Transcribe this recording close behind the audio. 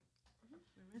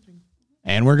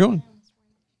And we're going.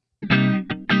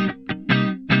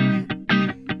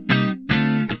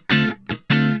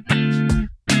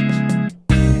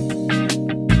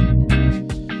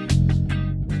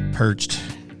 Perched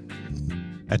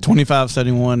at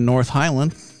 2571 North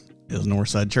Highland is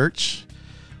Northside Church,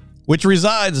 which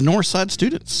resides Northside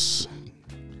students,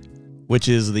 which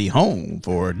is the home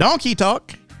for Donkey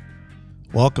Talk.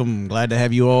 Welcome. Glad to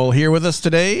have you all here with us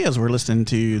today as we're listening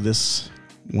to this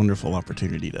wonderful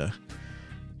opportunity to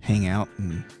hang out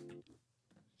and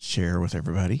share with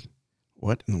everybody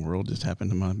what in the world just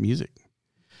happened to my music.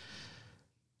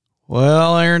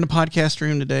 Well, here in the podcast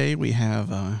room today, we have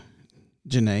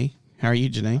Janae. How are you,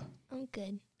 Janae? I'm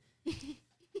good.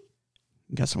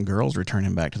 Got some girls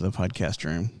returning back to the podcast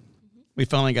room. We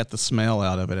finally got the smell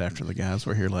out of it after the guys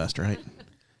were here last, right?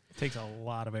 It takes a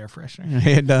lot of air freshener.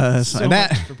 It does. So and much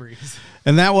that Febreze.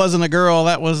 and that wasn't a girl.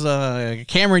 That was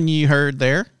Cameron you heard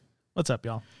there. What's up,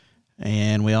 y'all?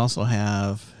 And we also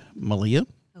have Malia,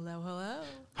 Hello, hello.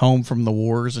 home from the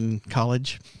wars in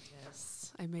college.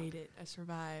 Yes, I made it. I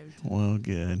survived. Well,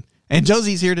 good. And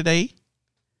Josie's here today.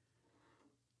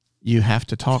 You have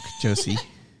to talk, Josie.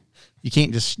 You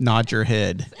can't just nod your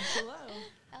head. Hello.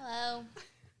 Hello.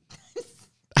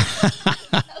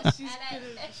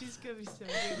 She's gonna be so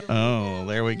good. Oh,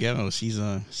 there we go. She's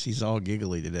all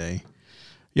giggly today.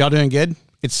 Y'all doing good?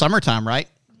 It's summertime, right?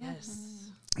 Yes.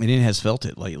 And it has felt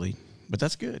it lately, but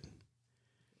that's good.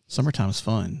 Summertime's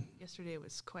fun. Yesterday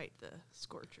was quite the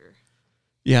scorcher.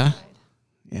 Yeah.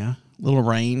 Yeah. A little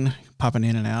rain popping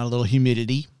in and out, a little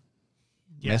humidity.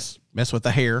 Yes. Mess with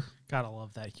the hair. Gotta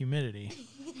love that humidity.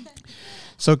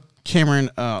 So Cameron,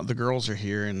 the girls are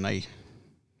here and they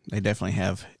definitely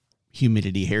have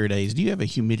humidity hair days. Do you have a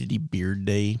humidity beard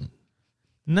day?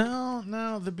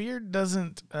 No, the beard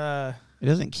doesn't. It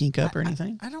doesn't kink up or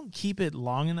anything? I don't keep it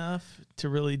long enough to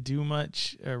really do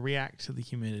much react to the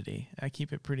humidity. I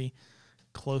keep it pretty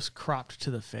close cropped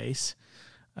to the face.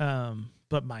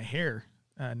 But my hair,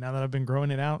 now that I've been growing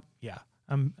it out, yeah,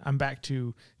 I'm back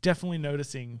to definitely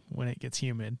noticing when it gets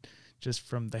humid just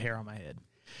from the hair on my head.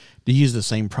 Do you use the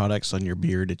same products on your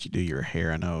beard that you do your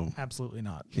hair? I know. Absolutely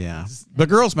not. Yeah. But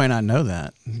girls may not know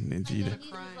that. He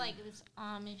uses like this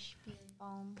Amish beard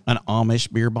balm. An Amish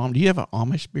beard balm. Do you have an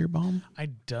Amish beard balm? I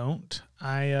don't.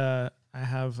 I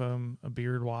have a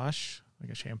beard wash,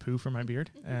 like a shampoo for my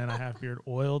beard, and I have beard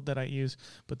oil that I use.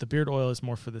 But the beard oil is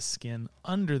more for the skin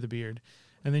under the beard,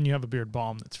 and then you have a beard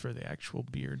balm that's for the actual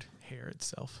beard hair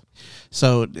itself.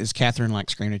 So is Catherine like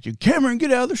screaming at you, Cameron,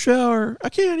 get out of the shower. I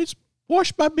can't. It's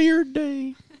wash my beard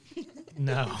day.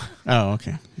 No, Oh,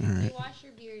 okay. All Do right. you wash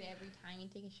your beard every time you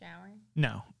take a shower?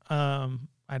 no.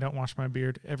 I don't wash my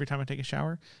beard every time I take a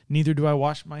shower. Neither do I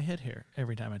wash my head hair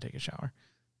every time I take a shower.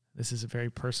 This is a very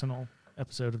personal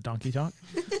episode of Donkey Talk.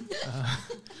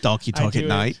 Donkey talk at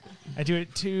night. I do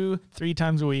it 2-3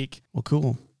 times a week. Well,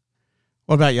 cool.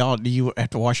 What about y'all? Do you have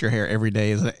to wash your hair every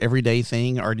day? Is it an everyday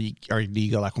thing, or do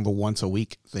you go like on the once a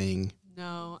week thing?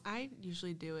 No, I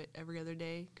usually do it every other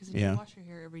day because if Yeah. you wash your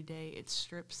hair every day, it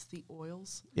strips the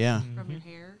oils Yeah. from your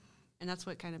hair, and that's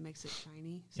what kind of makes it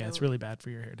shiny. Yeah, it's So really bad for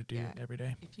your hair to do Yeah. it every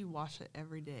day. If you wash it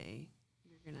every day,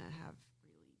 you're gonna have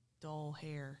really dull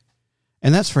hair.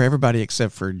 And that's for everybody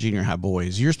except for junior high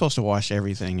boys. You're supposed to wash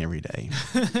everything every day.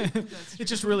 It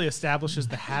just really establishes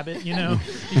the habit, you know?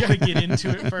 You got to get into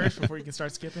it first before you can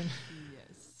start skipping.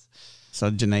 Yes.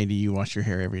 So, Janae, do you wash your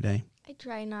hair every day? I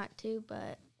try not to,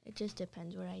 but it just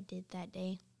depends what I did that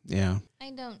day. Yeah.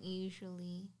 I don't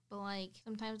usually, but like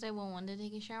sometimes I won't want to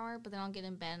take a shower, but then I'll get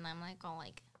in bed and I'm like all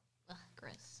like, ugh,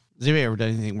 gross. Has anybody ever done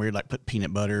anything weird, like put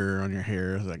peanut butter on your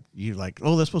hair? Like you like,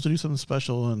 oh, that's supposed to do something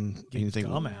special, and anything.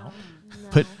 Gum out. No.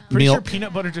 Put Pretty sure milk.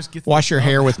 peanut butter just gets Wash your the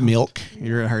hair gum with out. milk.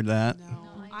 You ever heard that? No,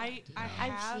 I I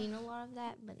I've have. seen a lot of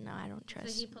that, but no, I don't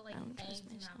trust. So you put like I don't eggs trust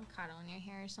and myself. avocado on your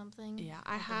hair or something. Yeah,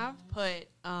 I have put. It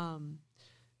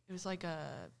was like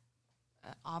a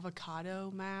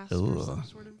avocado mask or Ugh. some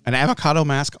sort of. An avocado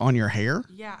mask on your hair?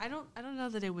 Yeah, I don't know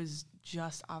that it was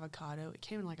just avocado. It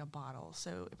came in like a bottle,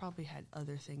 so it probably had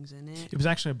other things in it. It was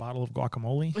actually a bottle of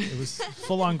guacamole. It was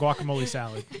full-on guacamole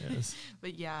salad. It was,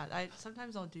 But yeah,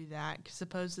 sometimes I'll do that because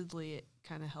supposedly it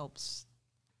kind of helps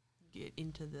get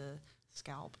into the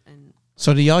scalp and.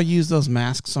 So, do y'all use those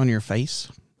masks on your face?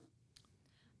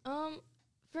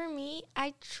 For me,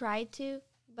 I tried to,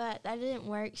 but that didn't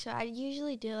work. So I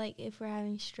usually do like if we're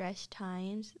having stress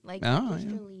times, like Oh, it just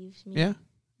yeah. relieves me. Yeah.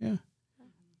 Yeah.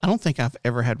 I don't think I've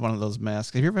ever had one of those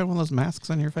masks. Have you ever had one of those masks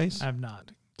on your face? I have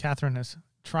not. Catherine has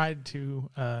tried to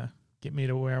get me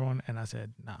to wear one, and I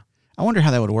said, nah. I wonder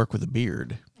how that would work with a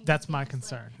beard. That's my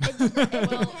concern. Well,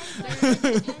 it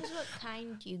depends what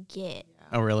kind you get. Yeah.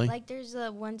 Oh, really? Like there's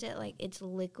the ones that like it's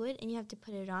liquid and you have to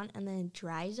put it on and then it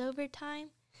dries over time.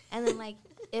 And then like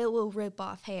it will rip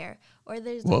off hair. Or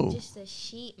there's Whoa. like just a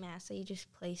sheet mask that you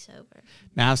just place over.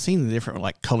 Now I've seen the different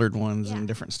like colored ones Yeah. and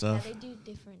different Yeah, stuff. they do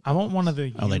different. I want one of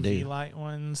the Oh, they UV do. light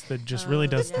ones that just really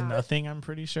does yeah. nothing. I'm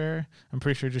pretty sure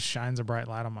just shines a bright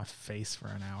light on my face for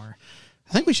an hour.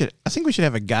 I think we should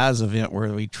have a guys event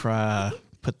where we try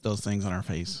put those things on our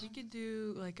face. We could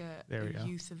do like There we a go.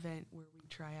 youth event where we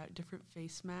try out different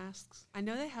face masks. I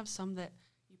know they have some that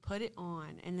you put it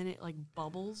on and then it like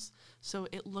bubbles, so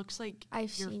it looks like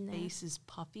I've your seen that. face is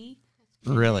puffy.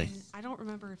 Really? And I don't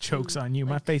remember if Chokes on you.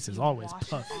 My face is you always wash it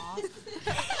puffy. off.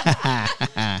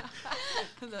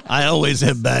 I always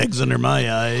have bags under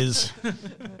my eyes.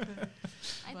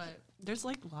 But there's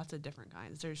like lots of different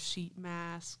kinds. There's sheet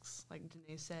masks, like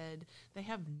Danae said. They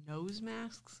have nose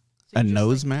masks. So A you just,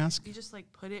 nose like, mask? You just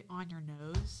like put it on your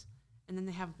nose, and then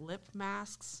they have lip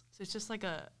masks. So it's just like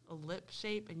a lip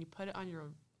shape, and you put it on your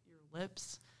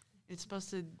lips. It's supposed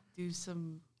to do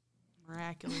some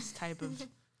miraculous type of.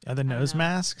 Are the nose know.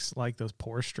 masks like those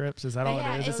pore strips? Is that all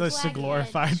Yeah, it is? It's it's just a like a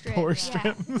glorified strip, pore yeah.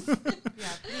 strip. Yeah,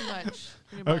 pretty much.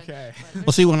 Pretty much. Okay. But Well,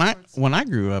 there's see, all when sorts. I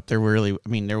grew up, there were really, I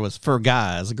mean, there was for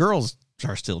guys. The girls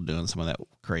are still doing some of that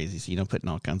crazy, so, you know, putting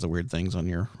all kinds of weird things on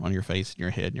your face and your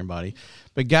head and your body.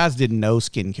 But guys did no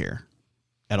skincare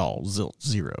at all,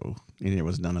 zero. And there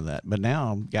was none of that. But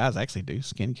now guys actually do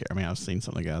skincare. I mean, I've seen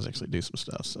some of the guys actually do some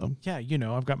stuff. So Yeah, you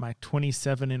know, I've got my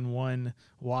 27-in-1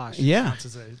 wash. Yeah. Counts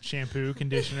as a shampoo,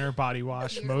 conditioner, body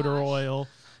wash, Beard motor wash. oil,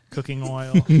 cooking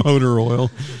oil. motor oil.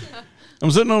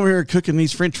 I'm sitting over here cooking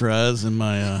these French fries in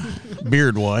my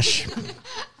beard wash.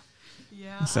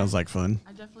 Yeah, Sounds like fun.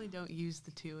 I definitely don't use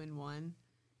the 2-in-1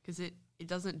 because it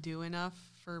doesn't do enough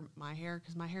for my hair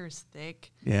because my hair is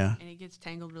thick Yeah. and it gets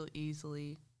tangled really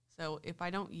easily. So if I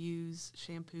don't use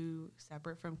shampoo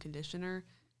separate from conditioner,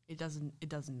 it does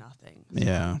nothing. So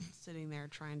Yeah. I'm sitting there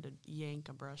trying to yank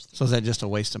a brush. So is that just a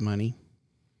waste of money?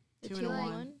 The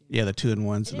 2-in-1. Yeah, the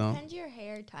 2-in-1s It and all. depends your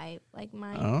hair type. Like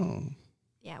mine. Oh.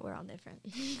 Yeah, we're all different.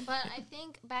 But I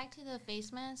think back to the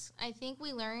face mask. I think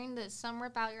we learned that some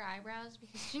rip out your eyebrows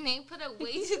because Janae put it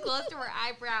way too close to her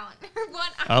eyebrow, and her one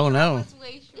eyebrow Oh, no. was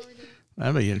way shorter.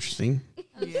 That'd be interesting. That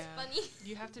was Yeah. funny.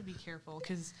 You have to be careful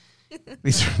because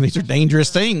These are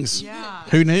dangerous things. yeah,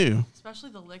 Who knew?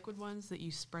 especially the liquid ones that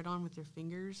you spread on with your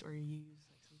fingers or you use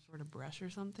like some sort of brush or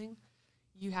something.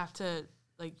 You have to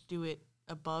like do it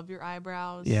above your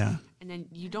eyebrows. Yeah. And then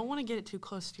you don't want to get it too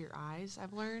close to your eyes,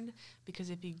 I've learned, because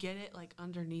if you get it like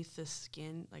underneath the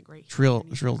skin, like right It's here real-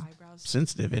 underneath it's your real eyebrows,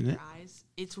 sensitive, isn't your it? eyes,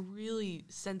 it's really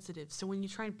sensitive. So when you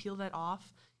try and peel that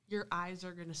off, your eyes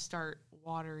are going to start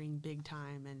watering big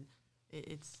time, and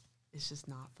it's just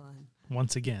not fun.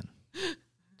 Once again,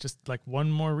 just like one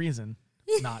more reason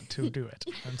not to do it.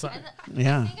 I'm sorry.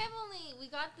 Yeah. I think we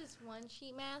got this one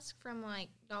sheet mask from like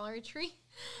Dollar Tree,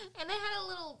 and it had a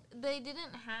little. They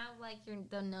didn't have like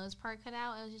the nose part cut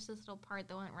out. It was just this little part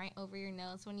that went right over your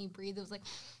nose. When you breathe, it was like.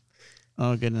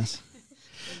 Oh goodness.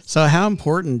 So how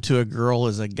important to a girl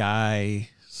is a guy's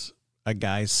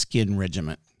skin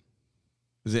regimen?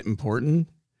 Is it important?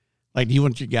 Like, do you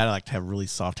want your guy to like to have really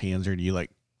soft hands, or do you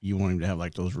you want him to have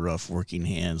like those rough working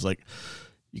hands? Like,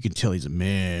 you can tell he's a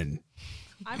man.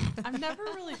 I've never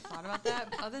really thought about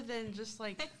that, other than just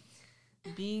like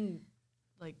being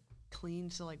like clean,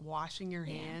 so like washing your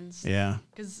hands, Yeah.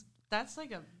 because that's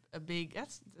like a big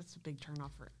that's a big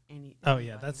turnoff for any. Oh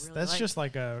yeah, anybody, that's really. Like, just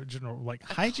like a general like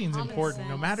A hygiene's common important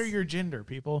no matter sense. your gender,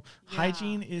 people. Yeah,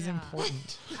 Hygiene is yeah.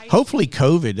 important. Hopefully,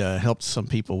 hygiene. COVID helped some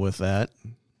people with that.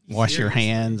 Wash your Seriously.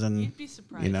 hands and You'd be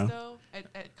surprised know. though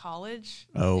at college.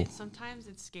 Oh. Sometimes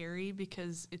it's scary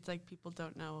because it's like people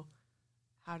don't know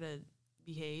how to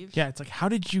behave. Yeah, it's like how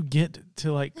did you get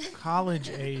to like college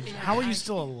age? Yeah, How are you I-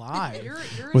 still alive? You're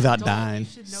an Without adult, you dying.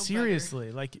 should know better.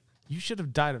 Seriously, like you should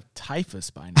have died of typhus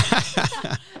by now.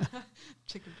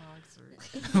 Chicken pox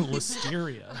or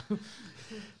Listeria. well,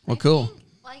 I cool. think,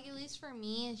 like at least for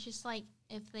me, it's just like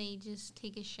if they just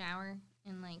take a shower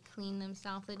and like clean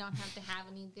themselves, they don't have to have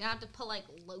any. They don't have to put like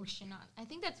lotion on. I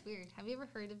think that's weird. Have you ever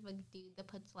heard of a dude that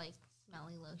puts like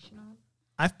smelly lotion on?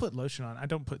 I've put lotion on. I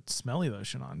don't put smelly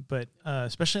lotion on, but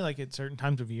especially like at certain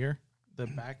times of year, the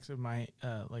backs of my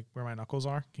like where my knuckles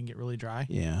are can get really dry,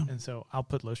 Yeah. and so I'll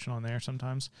put lotion on there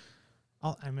sometimes.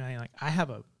 I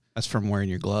have a That's from wearing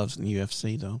your gloves in the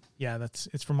UFC, though. yeah.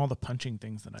 It's from all the punching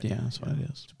things that I Yeah, do. that's what it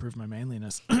is. to prove my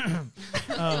manliness.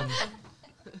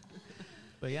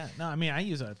 But yeah, no, I mean I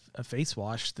use a face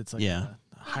wash that's like Yeah.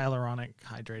 a hyaluronic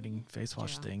hydrating face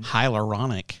wash Yeah. thing.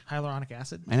 Hyaluronic. Hyaluronic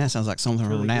acid. Man, that sounds like something It's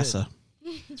from really NASA.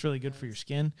 It's really good for your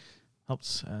skin.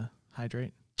 Helps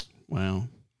hydrate. Wow.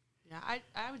 Yeah,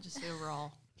 I would just say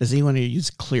overall. Does anyone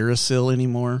use Clearasil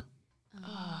anymore?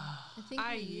 I think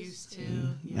I we used to.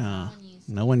 No. One used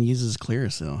No one uses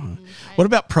Clearasil, huh? What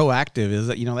about Proactive? Is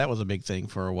that that was a big thing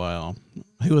for a while?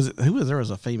 Who was there was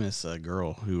a famous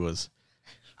girl who was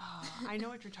I know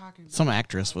what you're talking about. some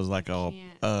actress was like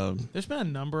There's been a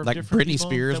number of like different Britney people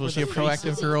Spears. that Was were she a the faces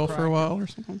Proactive of girl for a Proactive. while or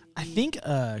something? I think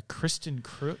Kristen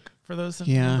Crook, for those that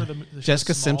Yeah. remember the show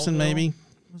Jessica Simpson Smallville maybe.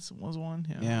 was one.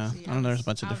 Yeah. Yeah, See, I don't know. There's a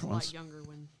bunch of I was different a ones. lot younger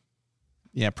when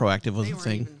Yeah, Proactive was they the weren't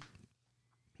thing.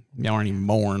 even. Y'all aren't even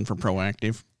born for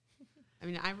Proactive. I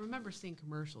mean, I remember seeing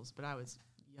commercials, but I was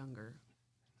younger.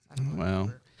 I don't Well.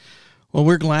 remember. Well,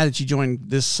 we're glad that you joined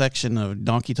this section of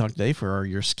Donkey Talk today for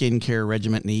your skincare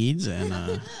regiment needs,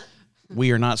 and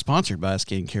we are not sponsored by a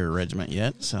skincare regiment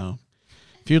yet. So,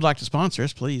 if you'd like to sponsor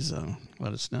us, please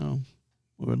let us know.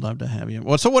 We would love to have you.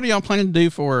 Well, so what are y'all planning to do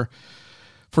for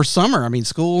summer? I mean,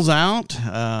 school's out.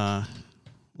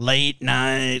 Late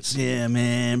nights, yeah,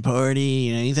 man, party.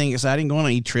 Anything exciting going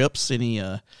on? Any trips?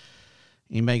 Anybody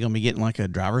gonna be getting like a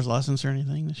driver's license or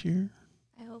anything this year?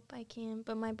 I hope I can,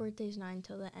 but my birthday's not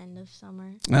until the end of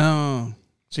summer. No.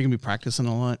 So you're gonna be practicing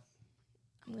a lot.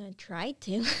 I'm gonna try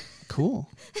to. Cool.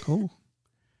 Yeah,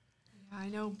 I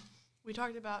know. We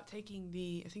talked about taking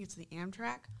I think it's the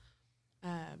Amtrak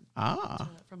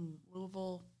from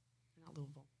Louisville, not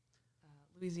Louisville,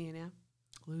 Louisiana.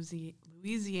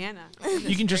 Louisiana.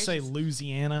 You can just say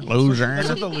Louisiana. Louisiana.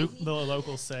 That's what the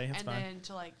locals say. It's and fine. then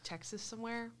to like Texas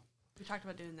somewhere. We talked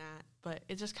about doing that, but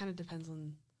it just kind of depends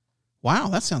on. Wow,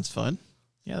 that sounds fun.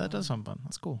 Yeah, that does sound fun.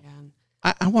 That's cool. Yeah, and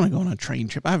I want to go on a train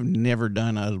trip. I've never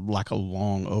done a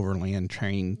long overland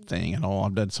train thing at all.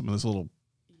 I've done some of those little,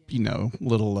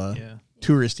 little Yeah.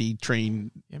 touristy train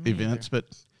Yeah, me events, neither.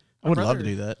 but I would love to brother-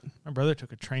 do that. My brother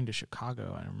took a train to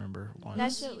Chicago. I remember once.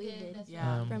 That's what we did.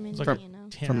 yeah. From it was like Indiana.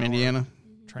 10 From hour Indiana.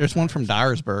 train There's one ride. from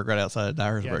Dyersburg, right outside of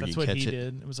Dyersburg. Yeah, that's you what catch he it.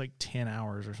 did. It was like 10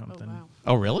 hours or Oh something. wow.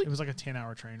 Oh, really? It was like a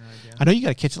 10-hour train ride. Yeah. I know you got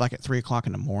to catch it like at 3:00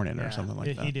 in the morning or Yeah, something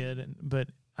like that. He did, but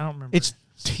I don't remember. It's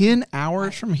 10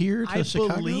 hours from here to I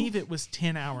Chicago. believe it was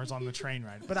 10 hours on the train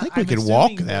ride. But I think I'm we could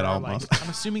walk assuming that there are, like- almost. I'm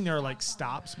assuming there are like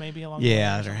stops maybe along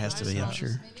Yeah, the there way. has to be. I'm sure.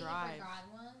 Maybe Drive. they forgot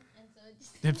one,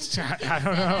 and so it just I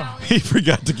don't know. He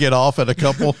forgot to get off at a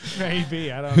couple.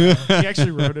 Maybe. I don't know. He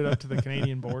actually rode it up to the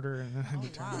Canadian border and then had to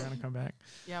turn wow. around and come back.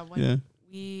 Yeah, when Yeah.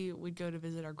 we would go to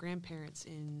visit our grandparents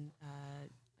in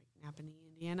like Napanee,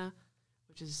 Indiana,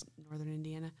 which is northern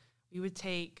Indiana, we would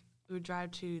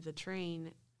drive to the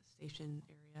train station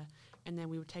area, and then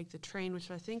we would take the train, which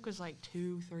I think was like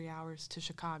 2-3 hours to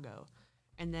Chicago,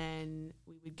 and then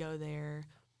we would go there,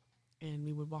 and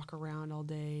we would walk around all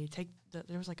day.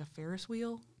 There was like a Ferris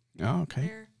wheel Oh, okay.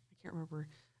 there. I can't remember,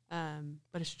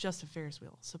 but it's just a Ferris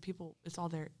wheel, so it's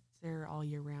there all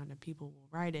year round, and people will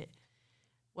ride it.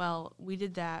 Well, we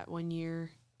did that one year,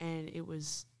 and it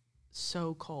was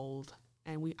so cold,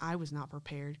 and I was not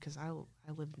prepared because I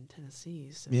lived in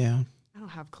Tennessee, so Yeah. I don't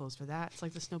have clothes for that. It's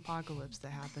like the snowpocalypse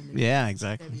that happened in Yeah,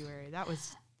 exactly. February. That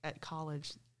was at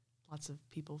college. Lots of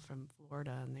people from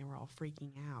Florida, and they were all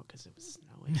freaking out because it was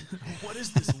snowing. What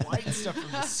is this white stuff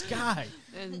from the sky?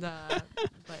 And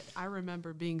but I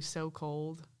remember being so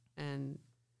cold, and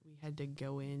we had to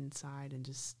go inside and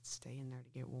just stay in there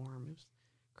to get warm. It was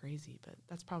crazy, but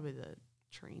that's probably the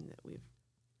train that we've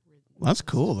ridden. Well, that's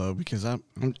cool though, because I'm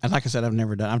like I said, I've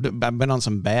never done. I've been on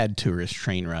some bad tourist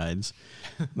train rides.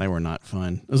 They were not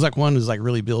fun. It was like one was like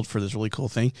really built for this really cool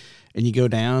thing, and you go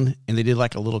down, and they did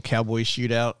like a little cowboy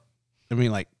shootout. I mean,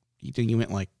 like you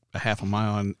went like a half a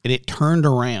mile, and it turned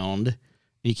around, and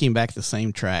you came back to the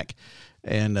same track,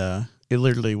 and it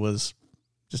literally was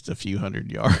just a few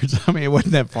hundred yards. I mean, it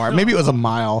wasn't that far. Maybe it was a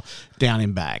mile down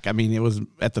and back. I mean, it was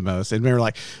at the most. And they were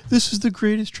like, "This is the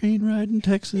greatest train ride in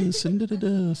Texas," and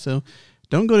da-da-da. So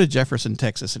don't go to Jefferson,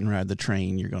 Texas, and ride the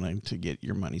train. You're going to get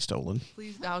your money stolen.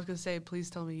 I was gonna say, please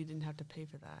tell me you didn't have to pay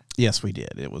for that. Yes, we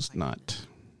did. It was not.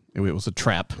 It was a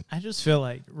trap. I just feel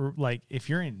like if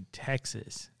you're in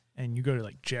Texas and you go to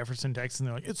like Jefferson, Texas, and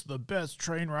they're like, it's the best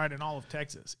train ride in all of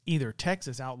Texas. Either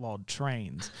Texas outlawed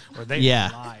trains or they Yeah.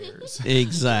 were liars.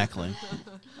 Exactly.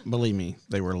 Believe me,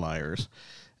 they were liars.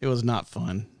 It was not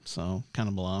fun. So kind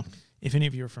of blah. If any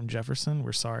of you are from Jefferson,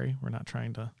 we're sorry. We're not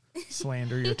trying to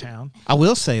slander your town. I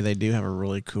will say they do have a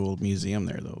really cool museum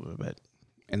there, though.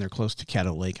 And they're close to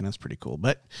Caddo Lake, and that's pretty cool.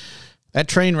 But that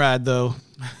train ride, though.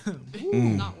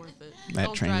 Not worth it. That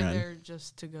Don't train drive ride. there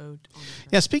just to go on the train.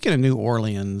 Yeah, speaking of New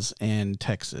Orleans and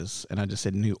Texas, and I just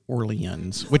said New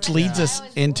Orleans, which leads Yeah. us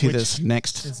into Which this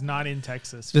next It's not in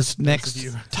Texas. this for those next of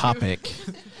you. topic.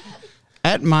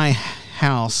 At my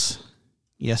house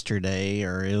yesterday,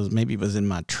 or maybe it was in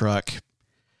my truck,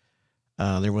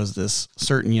 there was this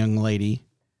certain young lady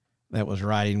that was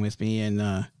riding with me,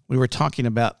 and we were talking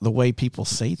about the way people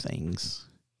say things.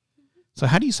 So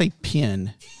how do you say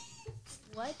pin?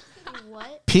 What?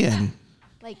 What? Pin,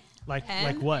 Like Like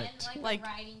Pen? what? Like Like- a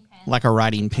writing pen. like a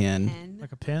writing pen. Pen.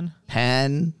 Like a pen?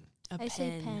 Pen, I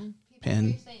say pen. People pen.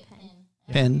 here say pen.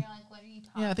 And Pen. you're like, what are you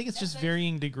talking Yeah, I think it's just That's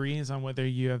varying degrees on whether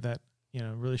you have that,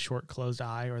 really short closed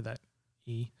I or that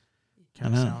E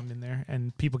kind I of know. sound in there.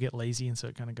 And people get lazy, and so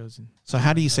it kind of goes in. So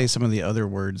how do you say some of the other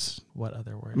words? What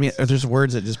other words? I mean, there's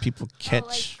words that just people Oh,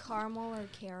 catch. like caramel or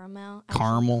caramel. I say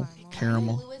Caramel, Like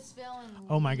caramel, Louisville and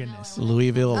Oh my Louisville goodness. or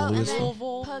Louisville, Oh, and Louisville, then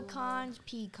Louisville. pecans,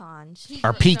 pecans.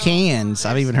 or pecans.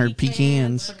 I've even heard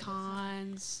pecans.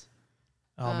 Pecans.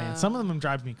 Oh man, some of them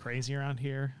drive me crazy around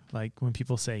here. Like when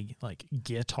people say like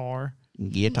guitar,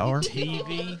 Guitar,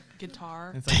 TV.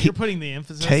 Guitar. It's like you're putting the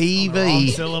emphasis on TV. the wrong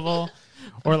syllable.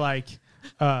 Or like,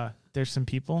 there's some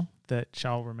people that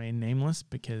shall remain nameless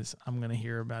because I'm going to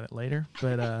hear about it later.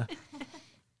 But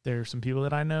there are some people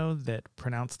that I know that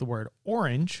pronounce the word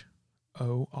orange,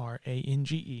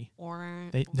 O-R-A-N-G-E.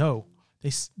 Orange.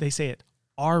 They say it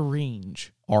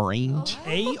orange. orange.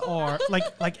 A-R,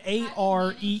 like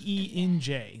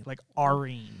A-R-E-E-N-J, like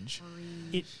orange.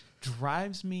 It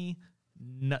drives me I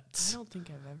nuts. don't think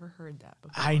I've ever heard that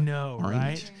before. I know, Orange.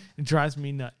 right? It drives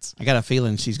me nuts. I got a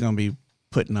feeling she's going to be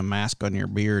putting a mask on your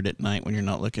beard at night when you're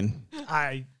not looking.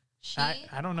 I She?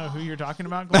 don't know who you're talking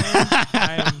about, Glenn.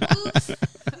 I'm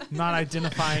not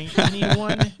identifying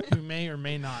anyone who may or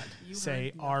may not You say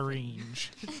heard nothing.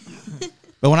 orange.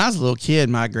 But when I was a little kid,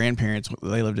 my grandparents,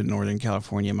 they lived in Northern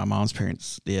California. My mom's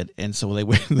parents did. And so they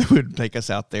would take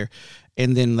us out there,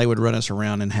 and then they would run us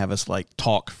around and have us like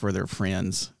talk for their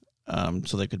friends,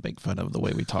 so they could make fun of the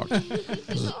way we talked.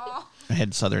 I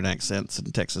had Southern accents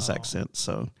and Texas accents.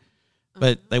 So,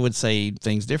 but they would say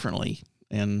things differently.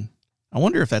 And I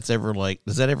wonder if that's ever like,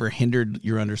 does that ever hindered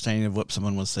your understanding of what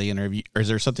someone was saying? Or, or is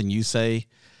there something you say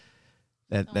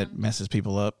that messes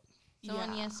people up?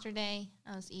 Someone Yeah. yesterday,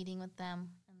 I was eating with them,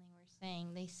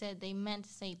 and they said they meant to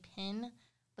say pin,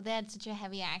 but they had such a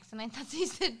heavy accent. I thought they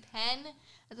said pen.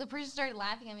 As the person started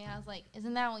laughing at me, I was like,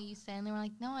 "Isn't that what you said?" And they were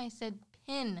like, "No, I said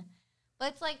pin."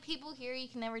 But it's like people here, you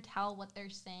can never tell what they're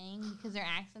saying because their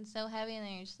accent's so heavy, and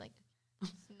they're just like,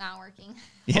 "It's not working."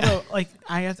 Yeah. Although, like,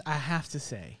 I have to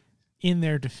say, in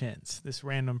their defense, this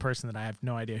random person that I have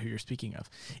no idea who you're speaking of,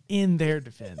 in their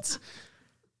defense,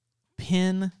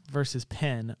 pin versus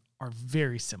pen are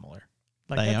very similar.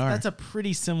 Like They are. That's a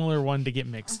pretty similar one to get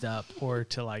mixed up or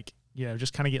to like,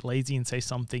 just kind of get lazy and say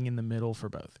something in the middle for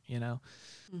both, Yeah,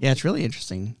 it's really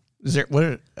interesting. Is there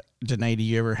Danae, do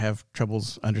you ever have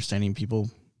troubles understanding people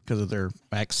because of their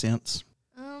accents?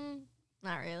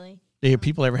 Not really. Do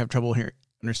people ever have trouble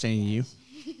understanding you?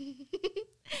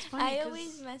 funny I 'cause-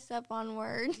 always mess up on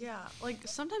words. Yeah, like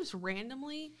sometimes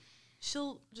randomly,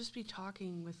 she'll just be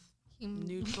talking with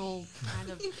neutral kind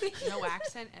of no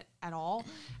accent at all,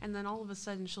 and then all of a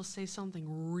sudden she'll say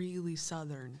something really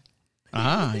southern.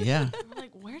 Ah, yeah. I'm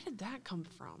like, where did that come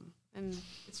from? And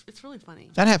it's really funny.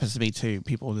 That happens to me too.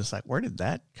 People are just like, where did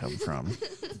that come from?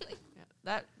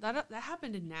 Yeah, that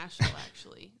happened in Nashville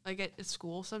actually. Like at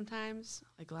school sometimes.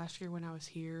 Like last year when I was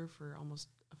here for almost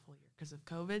a full year because of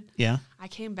COVID. Yeah. I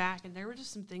came back and there were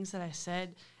just some things that I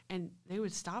said, and they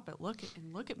would stop and look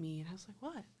at me, and I was like,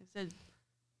 "What?" They said,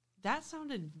 "That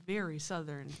sounded very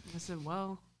southern." And I said,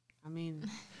 "Well, I mean,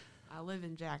 I live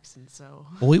in Jackson, so."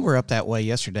 Well, we were up that way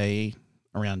yesterday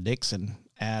around Dixon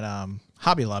at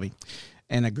Hobby Lobby,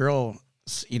 and a girl,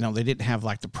 they didn't have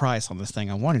like the price on this thing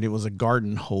I wanted. It was a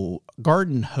garden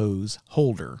hose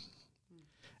holder,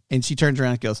 and she turns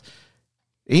around and goes,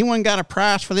 "Anyone got a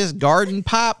price for this garden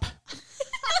pipe?"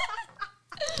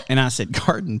 And I said,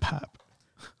 "Garden pipe?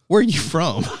 Where are you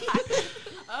from?"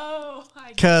 Oh, I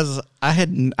Because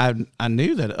I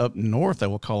knew that up north they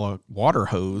will call a water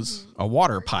hose a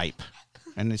water pipe,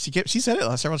 and she said it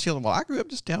last several. She was, "Well, I grew up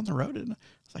just down the road," and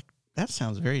it's like that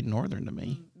sounds very northern to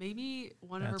me. maybe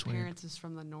one of That's her weird. parents is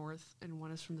from the north and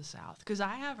one is from the south, because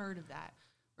I have heard of that,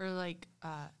 or like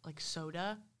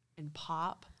soda and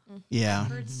pop. Yeah,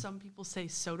 I've heard some people say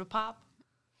soda pop,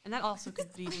 and that also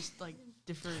could be just like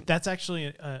different. That's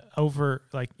actually over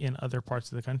like in other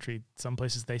parts of the country. Some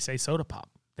places they say soda pop.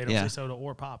 They don't Yeah. say soda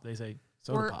or pop. They say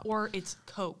soda pop. or it's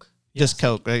Coke. just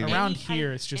Coke. Around Any here,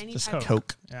 type- it's just any just type of Coke.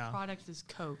 Coke. Yeah. Product is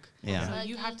Coke. Yeah. So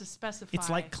you have to specify. It's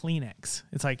like Kleenex.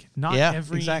 It's like not Yeah,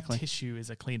 every exactly. tissue is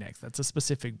a Kleenex. That's a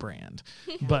specific brand.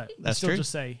 But you That's still true.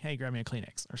 just say, "Hey, grab me a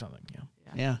Kleenex" or something.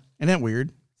 Yeah, isn't that weird?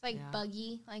 It's like Yeah.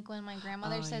 buggy, like when my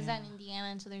grandmother Oh, says that yeah. in Indiana,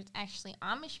 and so there's actually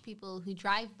Amish people who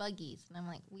drive buggies, and I'm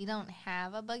like, we don't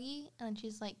have a buggy, and then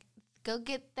she's like, go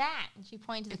get that. And she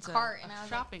pointed to It's the cart, a and I was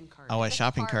shopping cart. Oh, a The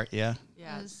shopping cart. cart. Yeah.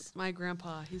 Yeah, was- my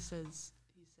grandpa, he says,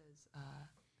 I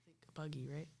think a buggy,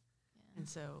 right? And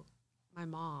so my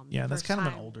mom, Yeah, the that's first kind of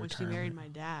an time older when term. she married my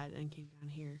dad and came down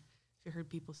here, she heard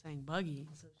people saying buggy,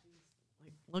 so she's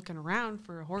like looking around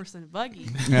for a horse and a buggy.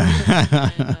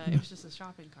 And it was just a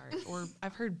shopping cart. Or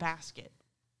I've heard basket.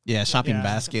 Yeah, shopping Yeah.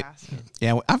 basket. Like a basket.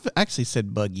 Yeah, I've actually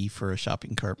said buggy for a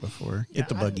shopping cart before. Yeah, Get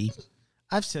the I- buggy.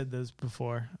 I've said those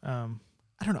before. I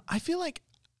don't know. I feel like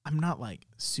I'm not like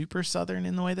super Southern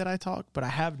in the way that I talk, but I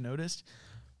have noticed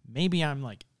maybe I'm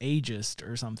like ageist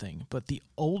or something. But the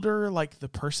older like the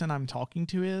person I'm talking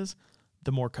to is,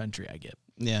 the more country I get.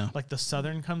 Yeah. Like the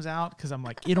Southern comes out because I'm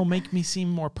like, it'll make me seem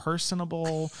more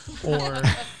personable, or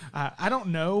I don't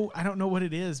know. I don't know what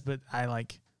it is, but I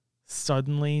like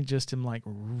suddenly just am like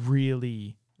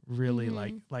really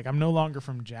like I'm no longer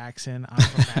from Jackson. I'm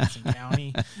from Madison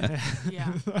County.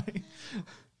 Yeah.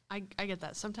 Like, I get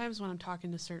that. Sometimes when I'm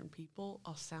talking to certain people,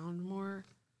 I'll sound more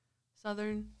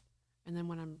Southern. And then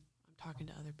when I'm talking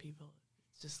to other people,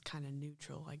 it's just kind of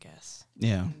neutral, I guess.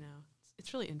 Yeah. I don't know.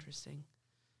 It's really interesting.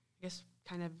 I guess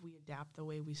kind of we adapt the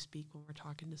way we speak when we're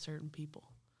talking to certain people.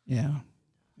 Yeah.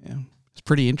 Yeah. It's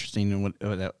pretty interesting in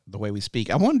the way we speak.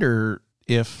 I wonder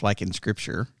if, like in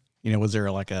Scripture, you know, was there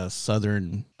like a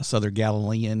southern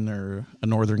Galilean or a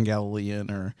northern Galilean,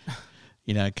 or,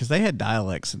 you know, because they had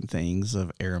dialects and things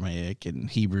of Aramaic and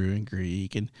Hebrew and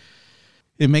Greek, and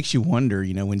it makes you wonder,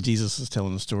 you know, when Jesus is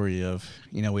telling the story of,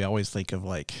 you know, we always think of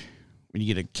like when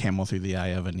you get a camel through the eye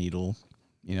of a needle,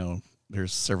 you know,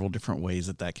 there's several different ways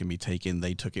that can be taken.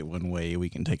 They took it one way, we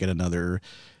can take it another.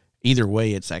 Either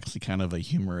way, it's actually kind of a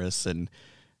humorous, and,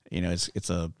 you know, it's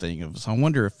a thing of, so I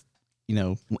wonder if, you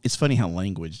know, it's funny how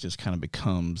language just kind of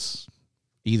becomes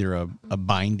either a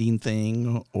binding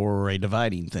thing or a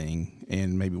dividing thing.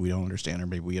 And maybe we don't understand, or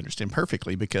maybe we understand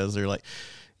perfectly, because they're like,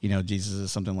 you know, Jesus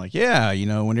is something like, yeah, you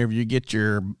know, whenever you get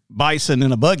your bison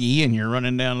in a buggy and you're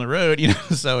running down the road, you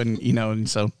know,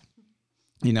 so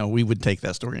we would take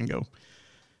that story and go,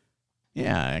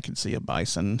 yeah, I can see a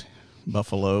bison,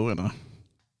 buffalo, and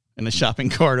a shopping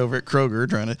cart over at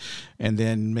Kroger and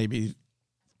then maybe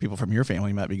people from your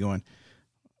family might be going,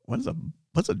 what's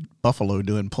a buffalo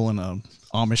doing pulling a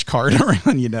Amish cart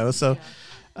around, you know? So,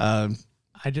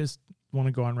 I just want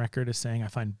to go on record as saying I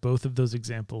find both of those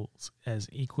examples as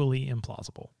equally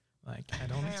implausible. Like, I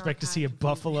don't They are expect to see a kind of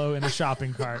buffalo in a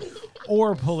shopping cart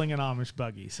or pulling an Amish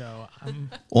buggy. So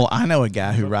well, I know a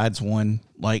guy who rides one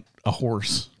like a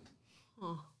horse.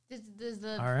 Does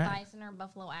the All right. bison or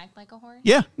buffalo act like a horse?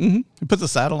 Yeah. Mm-hmm. He puts a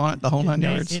saddle on it, the whole 9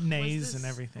 yards. it Was neighs this- and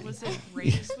everything. Was it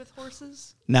raised with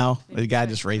horses? No, Maybe the guy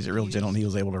that's just raised it real confused. gentle, and he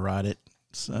was able to ride it.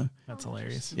 So That's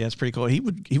hilarious. yeah, it's pretty cool. He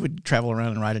would travel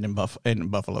around and ride it in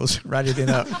buffaloes, ride it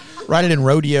in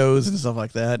rodeos and stuff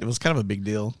like that. It was kind of a big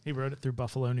deal. He rode it through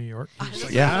Buffalo, New York. He was just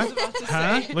like, Yeah. I was about to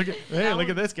huh? say, Look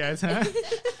at this, guys. Huh?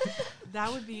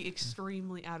 that would be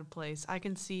extremely out of place. I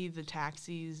can see the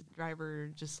taxis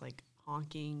driver just like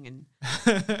honking, and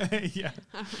Yeah.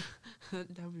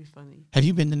 that would be funny. Have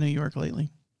you been to New York lately?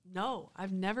 No,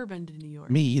 I've never been to New York,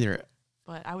 Me either.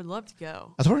 but I would love to go.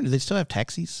 I was wondering, do they still have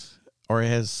taxis, or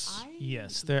has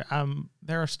Yes, there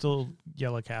are still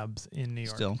yellow cabs in New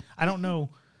York. still I don't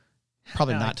know.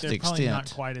 probably like, not to they're the probably extent,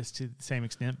 not quite as to the same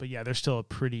extent, but yeah, there's still a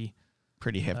pretty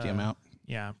hefty amount.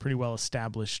 pretty well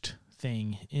established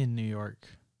thing in New York.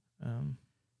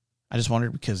 I just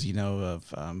wondered because you know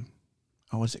of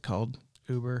what's it called?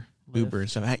 Uber, Uber Lyft, and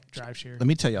stuff. Hey, drive share. let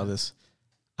me tell y'all this.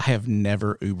 I have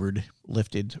never Ubered,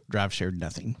 Lyfted, drive shared,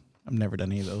 nothing. I've never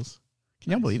done any of those.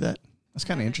 Can y'all believe that? That's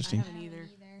kind of interesting. I haven't either.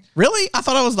 Really? I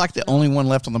thought I was like the only one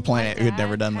left on the planet who had Dad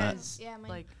never done that. has, Yeah, my-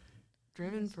 like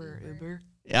driven for Uber.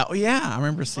 Yeah, oh, yeah. I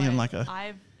remember seeing but like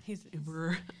a. he's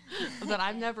Uber, but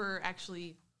I've never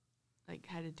actually like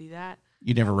had to do that.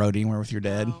 You never rode anywhere with your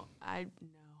dad. No, no.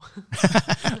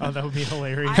 Oh, that would be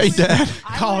hilarious. Hey, Dad,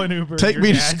 Call an Uber. take your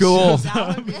me to dad school. shows That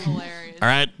up. would be hilarious. All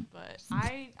right, But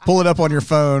I pull it up on your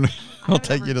phone. I I'll haven't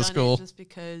take ever you to done it school. just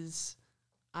because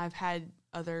I've had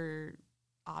other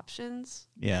options.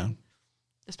 Yeah. And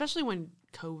especially when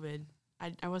COVID,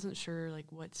 I wasn't sure like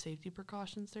what safety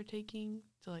precautions they're taking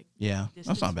to like. Yeah, that's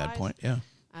not a bad Distance-wise? point.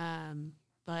 Yeah.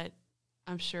 But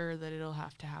I'm sure that it'll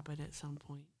have to happen at some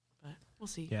point. But we'll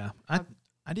see. Yeah,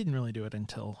 I didn't really do it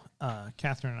until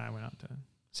Catherine and I went out to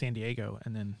San Diego,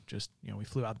 and then just we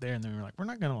flew out there, and then we were like, we're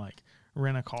not gonna like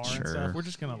rent a car and Sure. stuff. We're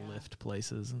just gonna Yeah. lift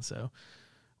places, and so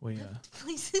we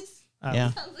Places.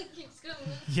 Yeah. Sounds like you're just gonna.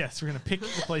 yes, we're gonna pick the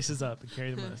places up and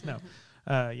carry them with us.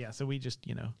 No, yeah, so we just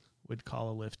would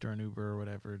call a Lyft or an Uber or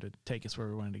whatever to take us where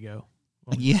we wanted to go.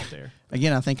 When we Yeah. got there.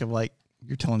 Again, I think of like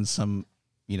you're telling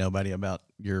somebody about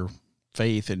your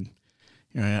faith, and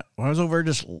when I was over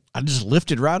there, I just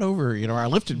lifted right over. I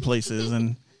lifted places,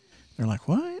 and they're like,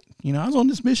 "What?" I was on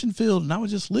this mission field, and I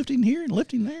was just lifting here and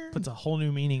lifting there. Puts a whole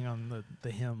new meaning on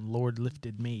the hymn, "Lord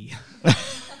lifted me."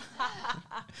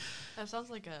 That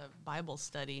sounds like a Bible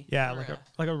study. Yeah, or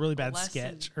like a really bad lesson.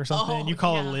 sketch or something. Oh, You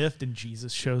call a yeah. lift, and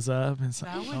Jesus shows up, and it's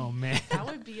like, oh man, That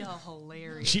would be a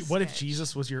hilarious. what if sketch.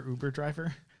 Jesus was your Uber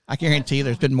driver? I guarantee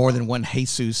there's been more than one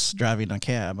Jesus driving a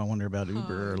cab. I wonder about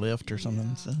Uber or Lyft or something.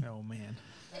 yeah. So. Oh man,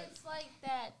 It's like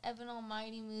that Evan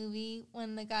Almighty movie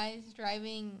when the guy's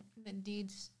driving the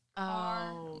dude's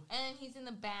car, Oh. and then he's in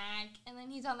the back, and then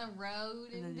he's on the road,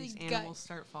 And then the these guy- animals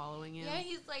start following him. Yeah,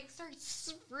 he's like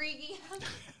starts freaking out.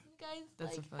 The guy's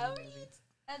That's a like, funny "How are movie. you?"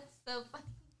 That's so funny.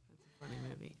 Funny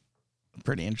movie.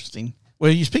 Pretty interesting.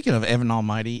 Well, you speaking of Evan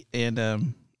Almighty, and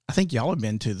I think y'all have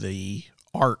been to the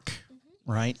Ark,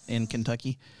 right, in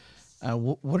Kentucky.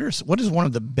 What is one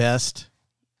of the best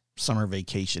summer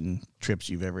vacation trips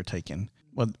you've ever taken?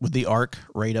 Would the Ark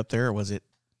rate up there, or was it,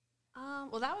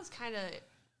 Well, that was kind of.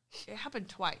 It happened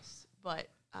twice, but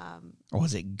or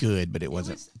was it good, but it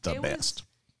wasn't the it best?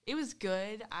 It was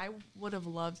good. I would have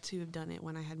loved to have done it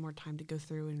when I had more time to go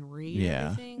through and read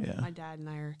Yeah, everything. yeah. My dad and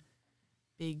I are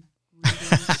big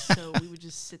readers, so we would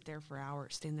just sit there for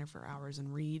hours, stand there for hours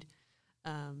and read.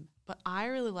 But I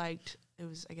really liked, it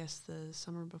was, I guess, the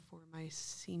summer before my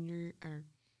senior or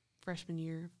freshman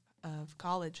year of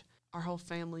college. Our whole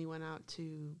family went out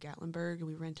to Gatlinburg, and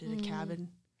we rented a cabin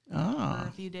for Ah,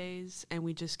 a few days, and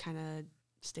we just kind of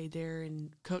stayed there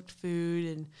and cooked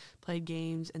food and played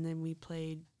games, and then we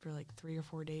played for like 3 or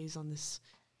 4 days on this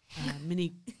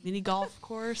mini golf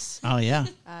course. oh yeah.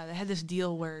 They had this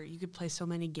deal where you could play so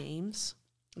many games,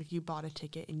 like you bought a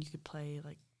ticket and you could play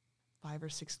like 5 or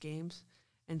 6 games,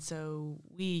 and so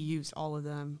we used all of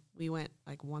them. We went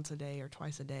like once a day or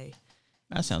twice a day.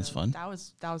 That sounds So fun. That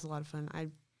was a lot of fun. I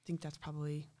think that's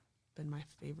probably been my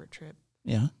favorite trip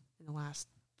Yeah. in the last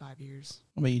 5 years.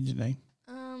 What about you, Janae?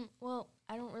 Well,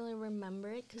 I don't really remember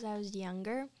it because I was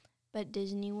younger, but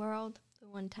Disney World, the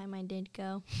one time I did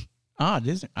go. Ah,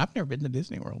 Disney. I've never been to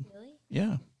Disney World. Really?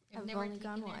 Yeah. I've I've never only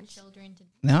gone taken their once. children to.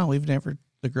 No,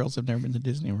 the girls have never been to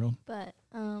Disney World. But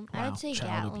I Wow, would say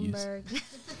child abuse. Gatlinburg.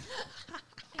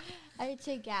 I would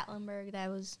say Gatlinburg. That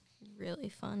was really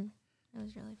fun. That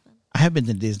was really fun. I have been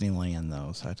to Disneyland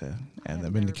though, so I've I've been to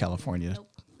never been California.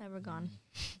 Nope, never gone.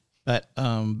 But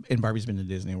and Barbie's been to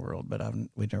Disney World, but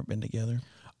we've never been together.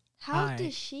 How I-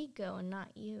 does she go and not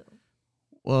you?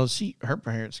 Well, her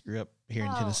parents grew up here in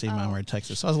Oh, Tennessee, mine oh. were in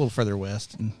Texas. So I was a little further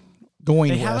west and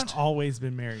going they west. haven't always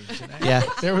been married. Janae. Yeah.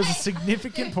 There was a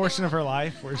significant portion of her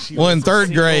life where she Well, was in a third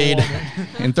single grade, woman.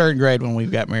 in third grade when we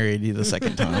got married the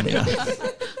second time,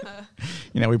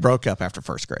 we broke up after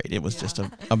first grade. It was just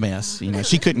a mess.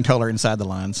 She couldn't color inside the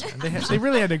lines. They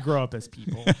really had to grow up as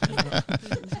people.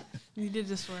 Needed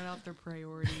to sort out their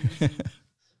priorities. and-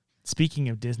 Speaking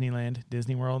of Disneyland,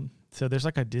 Disney World, so there's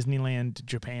like a Disneyland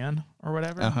Japan or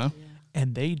whatever, Uh-huh. yeah.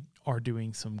 and they are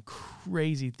doing some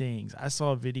crazy things. I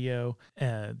saw a video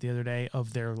the other day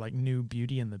of their like new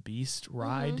Beauty and the Beast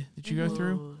ride that you go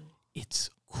through. Whoa. It's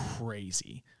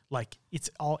crazy. Like it's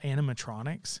all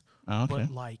animatronics, Oh, okay.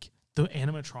 but like the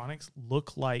animatronics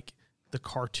look like the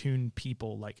cartoon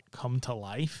people like come to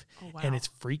life, Oh, wow. and it's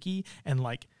freaky. And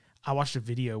like I watched a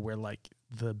video where like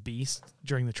the Beast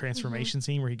during the transformation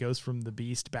scene where he goes from the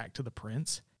Beast back to the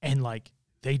Prince, and like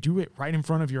they do it right in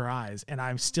front of your eyes, and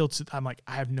I'm like,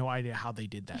 I have no idea how they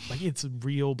did that. Like it's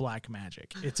real black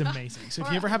magic. It's amazing. So if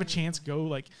you ever have a chance, go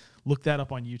like look that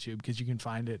up on YouTube because you can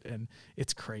find it, and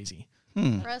it's crazy.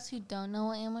 For us who don't know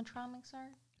what animatronics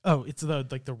are, Oh, it's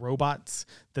the robots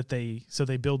that they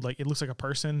build, like it looks like a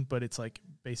person, but it's like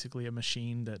basically a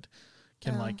machine that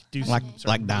can Oh, like do Like some certain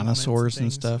like movements dinosaurs and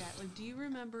things. stuff. Yeah, like, do you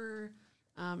remember?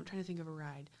 I'm trying to think of a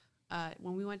ride.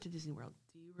 When we went to Disney World,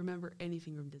 do you remember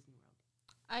anything from Disney World?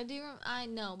 I do. I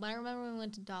know, but I remember when we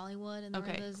went to Dollywood and there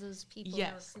Okay. were those people.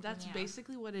 Yes, that were that's freaking me out.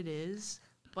 basically what it is.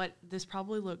 But this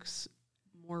probably looks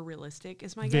more realistic,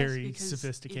 is my guess. Very because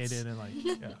sophisticated it's- and like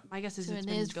yeah, My guess is So it's it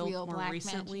been is built real more black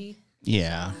recently.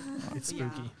 Yeah. it's Yeah.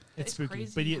 spooky. It's spooky,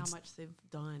 crazy but how it's much they've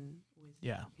done with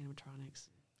Yeah. animatronics.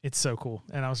 it's so cool.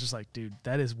 And I was just like, dude,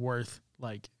 that is worth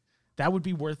that would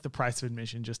be worth the price of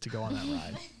admission just to go on that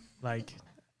ride. Like,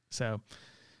 so.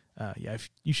 Yeah,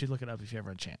 you should look it up if you ever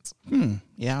had a chance.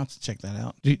 Yeah, I'll have to check that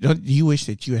out. Do you wish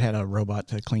that you had a robot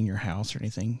to clean your house or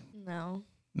anything? No,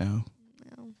 No.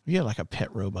 no. You had like a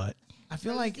pet robot. I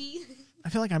feel like Rosie?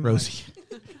 I'm Rosie.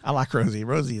 I like Rosie.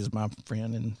 Rosie is my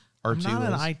friend and I'm R2 not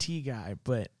an is. IT guy,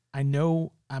 but I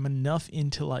know I'm enough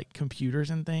into like computers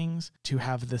and things to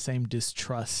have the same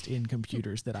distrust in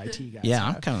computers that IT guys Yeah,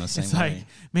 have. I'm kind of the same It's way. like,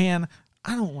 man,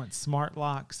 I don't want smart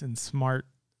locks and smart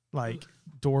like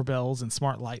doorbells and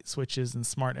smart light switches and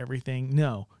smart everything.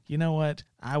 No, you know what?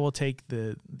 I will take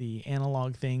the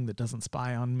analog thing that doesn't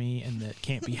spy on me and that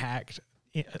can't be hacked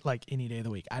like any day of the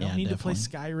week. I don't Yeah, need to play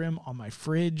definitely. Skyrim on my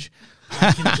fridge.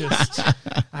 I can just,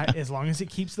 as long as it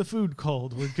keeps the food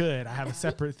cold, we're good. I have a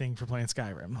separate thing for playing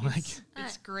Skyrim. Like,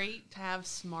 It's great to have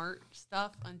smart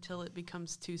stuff until it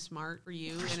becomes too smart for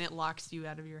you and it locks you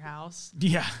out of your house.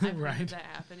 yeah, I've heard of right. that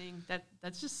happening.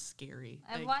 That's just scary.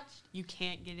 I've watched. You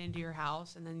can't get into your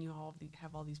house, and then you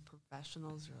have all these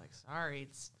professionals. You're like, sorry,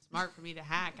 it's smart for me to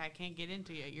hack. I can't get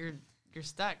into you. You're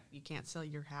stuck. You can't sell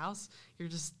your house. You're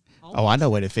just. Oh, I know a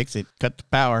way to fix it. Cut the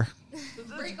power.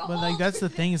 But like that's the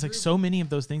thing is like so many of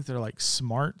those things that are like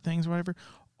smart things or whatever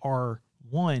are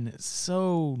one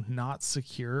so not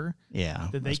secure Yeah,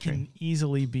 that they that's can true.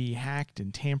 easily be hacked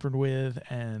and tampered with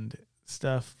and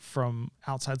stuff from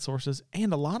outside sources,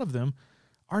 and a lot of them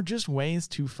are just ways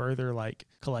to further like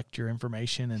collect your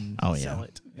information and Oh, sell yeah.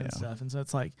 it and Yeah. stuff. And so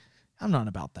it's like I'm not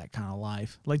about that kind of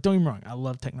life. Like don't get me wrong, I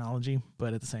love technology,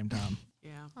 but at the same time,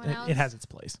 Yeah. it has its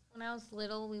place. When I was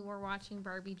little, we were watching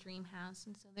Barbie Dreamhouse,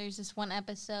 and so there's this one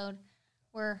episode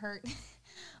where her,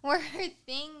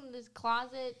 this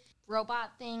closet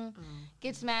robot thing,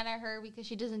 gets mad at her because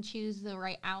she doesn't choose the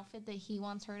right outfit that he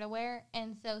wants her to wear,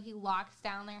 and so he locks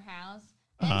down their house.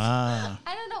 And Ah.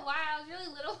 I don't know why I was really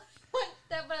little when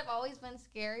that, but I've always been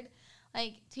scared.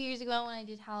 Like 2 years ago when I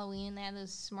did Halloween, they had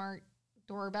those smart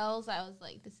doorbells. I was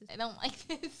like, I don't like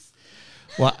this.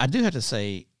 Well, I do have to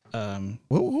say,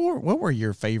 what were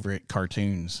your favorite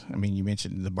cartoons? I mean, you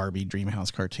mentioned the Barbie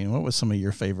Dreamhouse cartoon. What was some of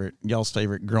y'all's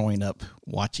favorite growing up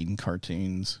watching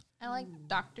cartoons? I like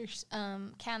Dr.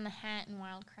 Cat in the Hat and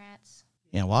Wild Kratts.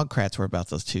 Yeah, Wild Kratts were about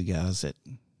those two guys that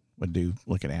would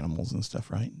look at animals and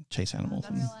stuff, right? Chase animals.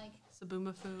 They were like,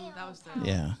 Sabumafu, that was the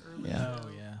Yeah, early yeah. show. Oh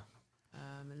yeah.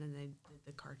 And then they did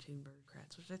the cartoon Bird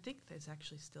Kratts, which I think is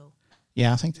actually still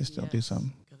Yeah, I think they still do yes,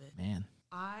 some. think of it. Man.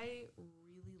 I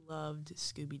really loved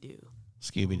Scooby Doo.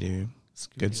 Scooby Doo.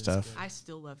 Scooby-Doo Good is stuff. I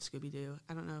still love Scooby Doo.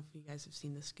 I don't know if you guys have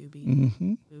seen the Scooby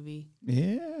Mm-hmm. movie.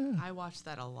 Yeah. I watched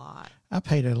that a lot. I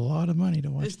paid a lot of money to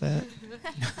watch that.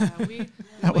 We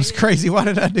That was waited- crazy. Why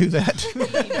did I do that?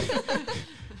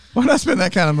 Why did I spend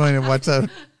that kind of money to watch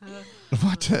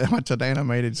watch an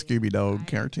animated Scooby Dog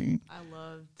cartoon? I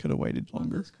loved Could have waited all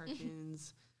longer. those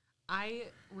cartoons. I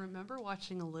remember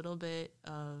watching a little bit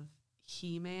of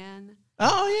He-Man.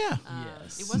 Oh yeah.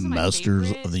 Yes. It wasn't my Masters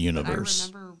favorite, of the but Universe.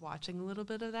 I remember watching a little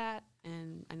bit of that,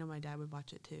 and I know my dad would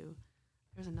watch it too.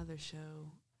 There's another show.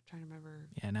 I'm trying to remember.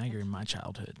 Yeah, now you're in my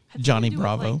childhood. Had Johnny something to do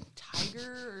with, Bravo. like,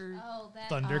 Tiger or oh, that.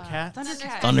 Thundercats.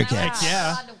 Thundercats. Thundercats. I was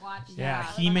Yeah. allowed to watch that. Yeah, I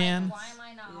was He-Man. Like, why am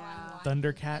I not allowed to watch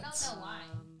Thundercats. I don't know why.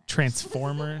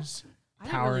 Transformers, I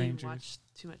didn't Power really Rangers. watch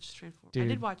too much Transformers. Dude. I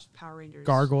did watch Power Rangers.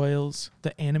 Gargoyles,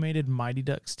 the animated Mighty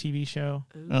Ducks TV show.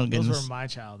 Ooh. Oh Those goodness. were my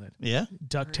childhood. Yeah.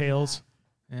 DuckTales.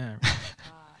 Yeah.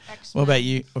 What about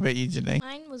you? What about you, Janae?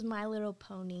 Mine was My Little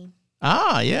Pony.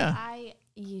 Ah, yeah. I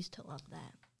used to love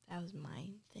that. That was my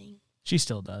thing. She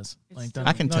still does. It's Like, still- don't-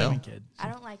 I can don't tell. even kid. I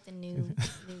don't like the new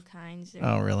kinds. They're,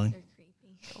 Oh, really? They're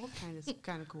creepy. The old kind is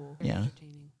kind of cool. Very Yeah.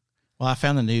 entertaining. Well, I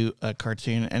found a new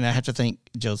cartoon, and I have to thank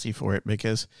Josie for it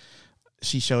because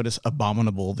she showed us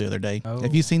Abominable the other day. Oh.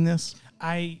 Have you seen this?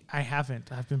 I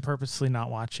haven't. I've been purposely not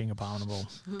watching Abominable,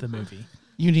 the movie.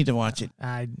 You need to watch it.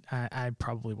 I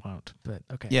probably won't, but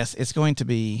okay. Yes, it's going to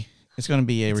be a It's a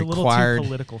little too required.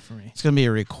 political for me. It's going to be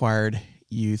a required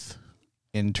youth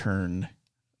intern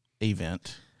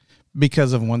event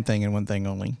because of one thing and one thing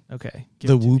only: Okay. give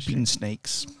the it to me, whooping Shay.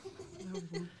 snakes.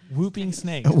 Whooping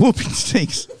snake. Whooping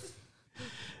snakes.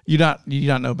 You not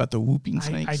know about the whooping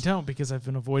snakes? I don't because I've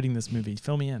been avoiding this movie.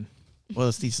 Fill me in. Well,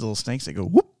 it's these little snakes that go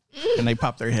whoop, and they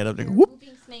pop their head up. They go whoop.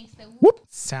 Whooping snakes that Whoop.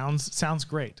 Sounds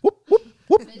great. Whoop, whoop,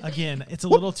 whoop. Again, it's a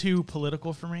little too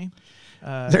political for me.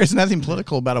 There's nothing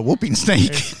political about a whooping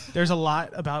snake. There's a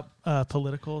lot about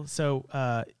political. So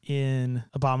in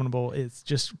Abominable, it's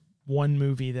just one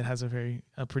movie that has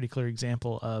a pretty clear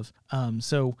example of.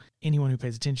 So anyone who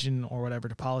pays attention or whatever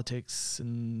to politics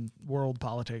and world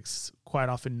politics quite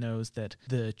often knows that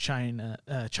the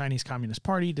Chinese Communist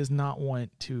Party does not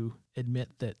want to admit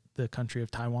that the country of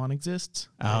Taiwan exists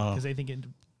because they think it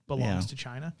belongs Yeah. to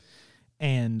China.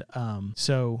 And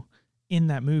so in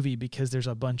that movie, because there's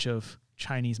a bunch of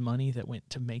Chinese money that went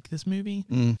to make this movie,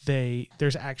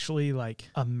 there's actually like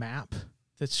a map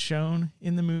that's shown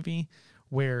in the movie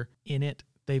where in it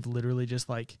they've literally just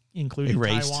like included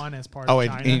Erased. Taiwan as part Oh, of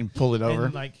and, China. and pull it over.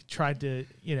 And like tried to,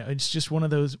 it's just one of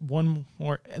those one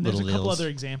more, and there's Little a couple deals. other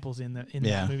examples in Yeah.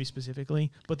 that movie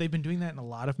specifically, but they've been doing that in a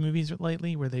lot of movies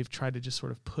lately, where they've tried to just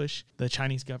sort of push the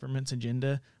Chinese government's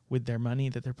agenda with their money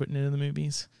that they're putting into the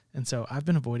movies. And so I've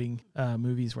been avoiding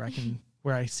movies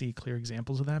where I see clear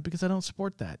examples of that, because I don't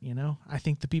support that. I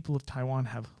think the people of Taiwan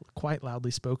have quite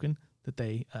loudly spoken that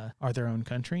they are their own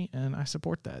country, and I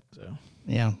support that. So,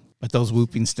 Yeah, but those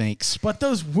whooping snakes. but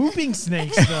those whooping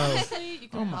snakes, though. Honestly, you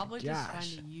can Oh my probably just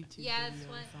gosh. find a YouTube Yeah, that's videos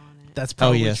what- on it. That's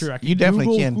probably yes. true. I You definitely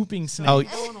Google can. Whooping snake. Oh,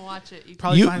 If you want to watch it, you can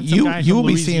Probably find some guy you'll from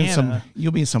be seeing Louisiana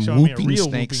you'll be some showing me a whooping real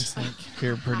snakes whooping snake.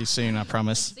 here pretty soon. I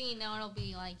promise. So it'll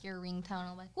be like your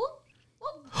ringtone. I'm like, whoop,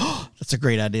 whoop. That's a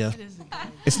great idea. It is a good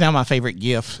idea. It's now my favorite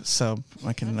GIF, so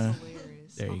I can. That's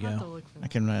hilarious. there you I'll have go. to look for I that.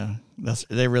 can.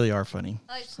 They really are funny.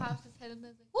 Like pops his head and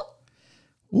does like, whoop.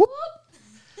 Whoop.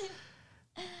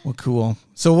 Well, cool.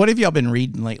 So, what have y'all been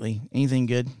reading lately? Anything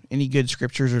good? Any good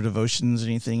scriptures or devotions?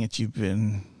 Anything that you've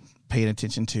been paying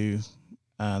attention to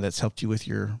that's helped you with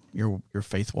your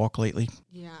faith walk lately?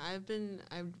 Yeah,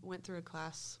 I went through a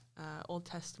class, Old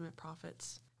Testament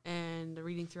prophets, and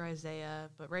reading through Isaiah.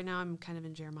 But right now I'm kind of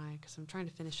in Jeremiah because I'm trying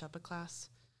to finish up a class,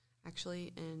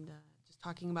 actually, and just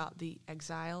talking about the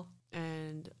exile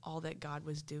and all that God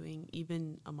was doing,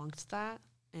 even amongst that,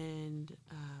 and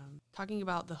talking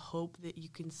about the hope that you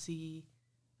can see.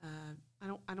 I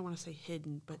don't want to say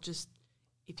hidden, but just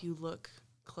if you look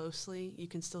closely, you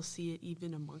can still see it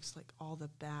even amongst like all the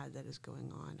bad that is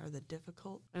going on or the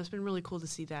difficult. And it's been really cool to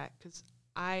see that, because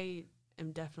I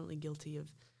am definitely guilty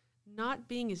of not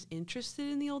being as interested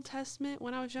in the Old Testament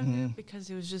when I was younger, because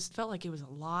it was just felt like it was a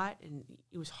lot and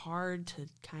it was hard to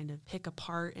kind of pick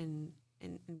apart and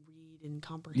read and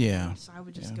comprehend. Yeah. So I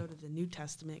would just go to the New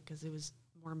Testament because it was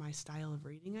more my style of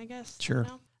reading, I guess. Sure.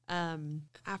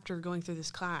 After going through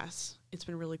this class, it's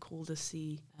been really cool to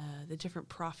see the different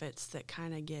prophets that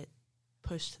kind of get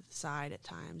pushed to the side at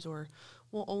times, or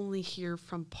we'll only hear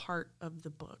from part of the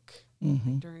book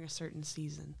during a certain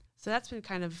season. So that's been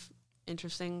kind of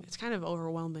interesting. It's kind of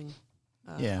overwhelming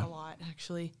a lot,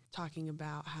 actually, talking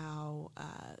about how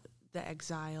the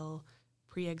exile,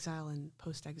 pre-exile and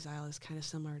post-exile is kind of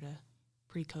similar to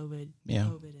pre-COVID,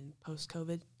 COVID, and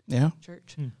post-COVID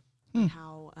church, and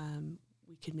how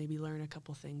we could maybe learn a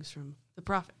couple things from the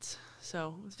prophets.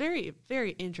 So it's very,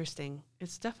 very interesting.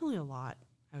 It's definitely a lot,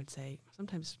 I would say.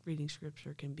 Sometimes reading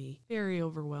scripture can be very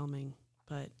overwhelming,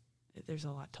 but there's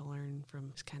a lot to learn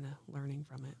from just kind of learning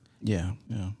from it. Yeah.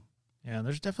 Yeah,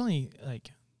 there's definitely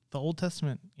like the Old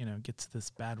Testament, gets this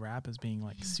bad rap as being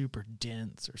like super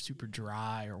dense or super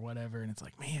dry or whatever. And it's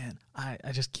like, man, I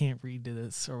just can't read to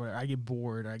this, or whatever. I get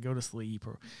bored, or I go to sleep,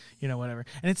 or, whatever.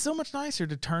 And it's so much nicer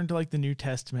to turn to like the New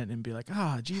Testament and be like,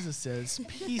 Jesus says,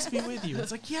 peace be with you.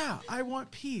 It's like, yeah, I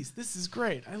want peace. This is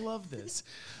great. I love this.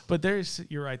 But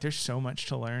you're right. There's so much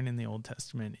to learn in the Old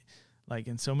Testament, like,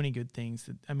 and so many good things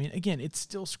that, again, it's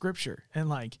still scripture, and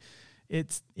like,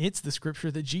 it's the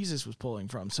scripture that Jesus was pulling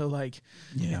from. So like,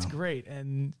 it's great.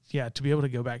 And to be able to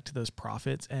go back to those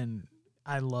prophets, and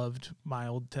I loved my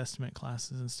Old Testament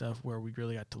classes and stuff where we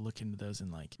really got to look into those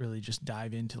and like really just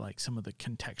dive into like some of the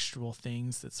contextual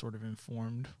things that sort of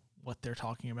informed what they're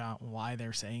talking about and why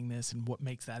they're saying this and what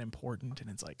makes that important. And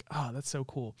it's like, that's so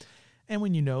cool. And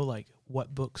when like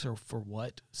what books are for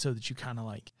what, so that you kind of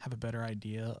like have a better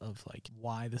idea of like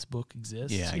why this book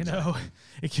exists,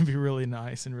 it can be really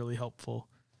nice and really helpful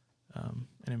and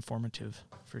informative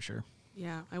for sure.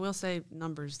 Yeah, I will say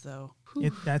Numbers, though.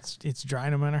 It's dry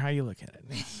no matter how you look at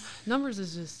it. Numbers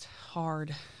is just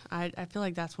hard. I feel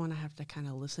like that's one I have to kind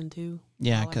of listen to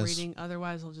Yeah, while I'm reading.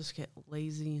 Otherwise, I'll just get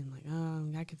lazy and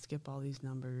like, I could skip all these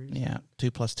numbers. Yeah,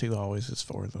 2 + 2 always is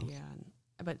 4, though. Yeah,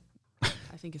 but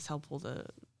I think it's helpful to,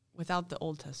 without the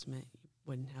Old Testament, you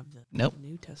wouldn't have the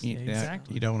New Testament.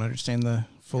 Exactly. You don't understand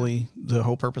the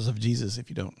whole purpose of Jesus if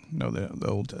you don't know the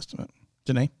Old Testament.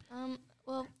 Janae?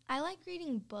 Well, I like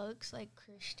reading books like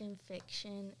Christian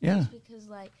fiction. Yeah. Just because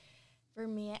like for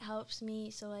me it helps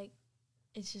me, so like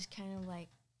it's just kind of like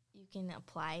you can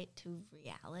apply it to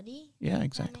reality. Yeah, If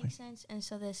exactly. that makes sense. And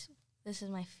so this is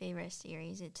my favorite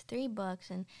series. It's 3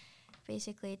 books, and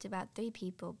basically it's about 3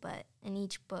 people, but in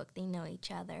each book they know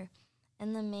each other.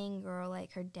 And the main girl,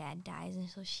 like her dad dies, and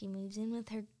so she moves in with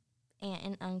her aunt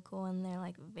and uncle, and they're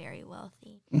like very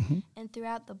wealthy. And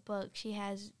throughout the book she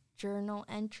has journal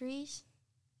entries,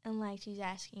 and like she's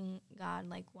asking God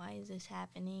like, why is this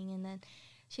happening? And then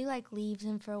she like leaves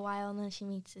him for a while, and then she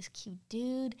meets this cute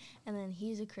dude, and then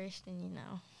he's a Christian,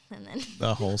 and then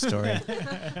The whole story.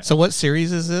 So what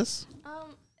series is this?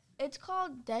 It's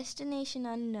called Destination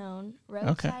Unknown,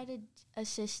 Roadside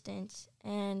Assistance,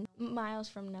 and Miles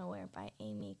from Nowhere by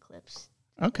Amy Clips.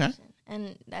 Okay.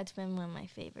 And that's been one of my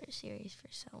favorite series for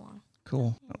so long.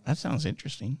 Cool. That sounds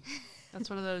interesting. That's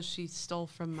one of those she stole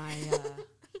from my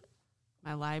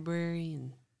my library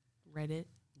and read it.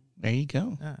 There you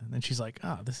go. Yeah, and then she's like,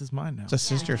 this is mine now. It's a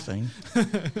sister Yeah. thing.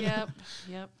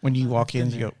 Yep. When you walk in,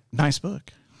 been you go, nice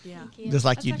book. Yeah. Thank you. Just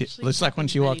like That's you did. actually Looks like when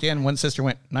happened she walked many in, one sister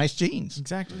went, nice jeans.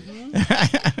 Exactly.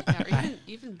 Yeah, or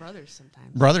even brothers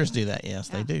sometimes. Brothers do that. Yes,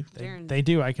 they Yeah. do. Darren, They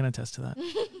do. I can attest to that.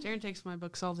 Darren takes my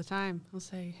books all the time. He'll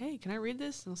say, "Hey, can I read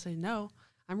this?" And I'll say, "No,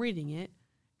 I'm reading it,"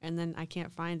 and then I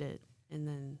can't find it, and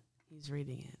then he's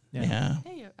reading it. Yeah.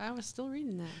 Hey, I was still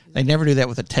reading that. He's They like, never do that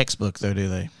with a textbook, though, do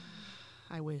they?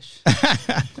 I wish.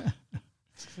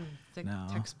 Some thick No.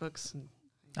 textbooks. And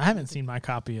I haven't seen my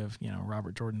copy of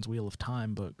Robert Jordan's Wheel of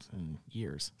Time books in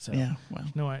years, so Yeah. Well,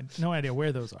 no idea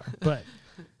where those are. But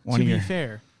one to of be your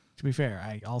fair,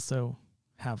 I also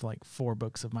have like 4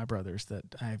 books of my brother's that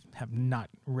I have not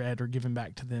read or given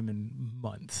back to them in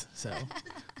months. So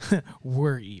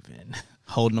we're even.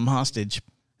 holding them hostage.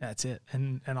 That's it.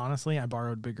 And honestly, I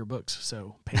borrowed bigger books,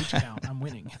 so page count, I'm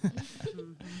winning.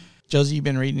 Josie, you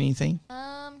been reading anything?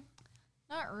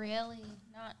 Not really,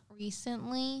 not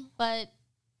recently, but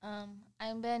I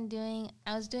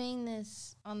was doing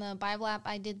this on the Bible app.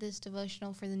 I did this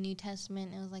devotional for the New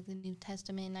Testament. It was like the New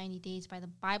Testament in 90 Days by the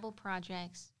Bible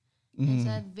Projects. It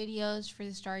said videos for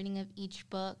the starting of each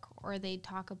book, or they'd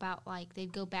talk about, like,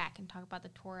 they'd go back and talk about the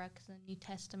Torah, because the New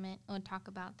Testament would talk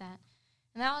about that.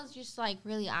 And that was just, like,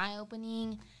 really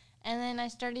eye-opening. And then I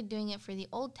started doing it for the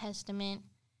Old Testament,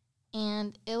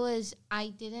 and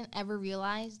I didn't ever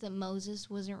realize that Moses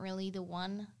wasn't really the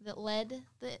one that led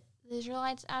the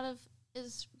Israelites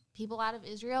people out of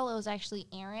Israel. It was actually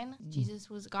Aaron.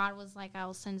 God was like, I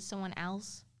will send someone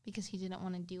else, because he didn't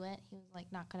want to do it. He was,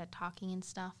 like, not good at talking and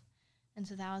stuff. And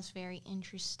so that was very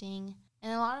interesting.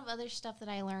 And a lot of other stuff that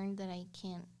I learned that I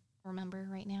can't remember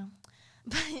right now.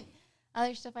 But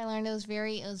other stuff I learned, it was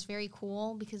very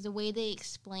cool, because the way they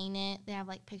explain it, they have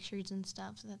like pictures and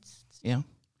stuff. So that's Yeah.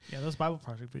 Yeah, those Bible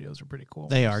Project videos are pretty cool.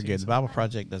 They I've are seen good. The some. Bible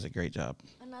Project does a great job.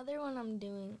 Another one I'm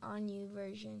doing on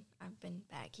YouVersion. I've been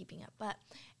bad keeping up, but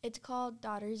it's called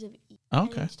Daughters of Eve.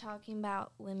 Okay. And it's talking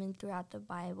about women throughout the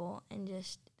Bible and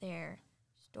just their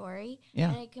story. Yeah.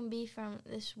 And it can be from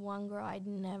this one girl I'd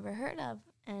never heard of,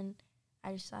 and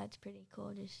I just thought it's pretty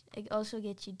cool. Just it also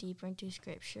gets you deeper into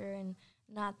scripture and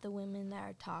not the women that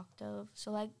are talked of.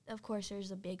 So, like, of course, there's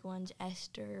the big ones: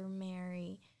 Esther,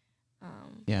 Mary,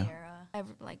 Yeah. Sarah,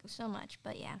 like so much.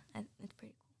 But yeah, it's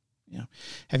pretty cool. Yeah.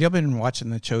 Have y'all been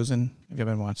watching The Chosen? Have y'all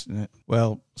been watching it?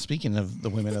 Well, speaking of the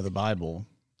women of the Bible,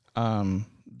 one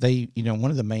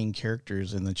of the main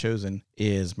characters in The Chosen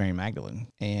is Mary Magdalene,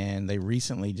 and they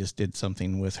recently just did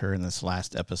something with her in this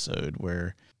last episode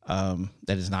where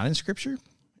that is not in Scripture,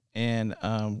 and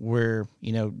where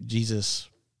Jesus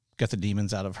got the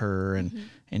demons out of her,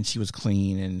 and she was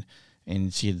clean,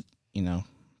 and she had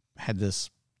had this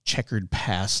checkered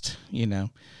past,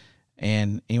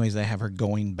 and anyways, they have her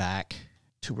going back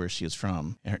to where she is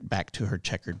from, back to her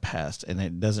checkered past, and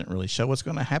it doesn't really show what's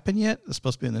going to happen yet. It's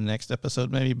supposed to be in the next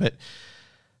episode maybe, but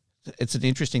it's an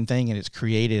interesting thing, and it's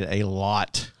created a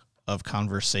lot of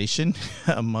conversation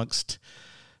amongst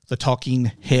the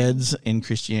talking heads in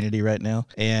Christianity right now,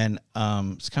 and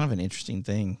it's kind of an interesting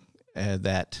thing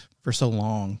that for so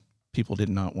long people did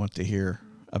not want to hear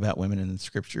about women in the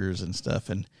scriptures and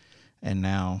stuff, and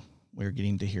now we're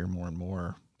getting to hear more and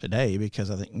more today,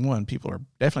 because I think, one, people are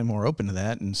definitely more open to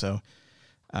that, and so,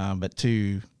 but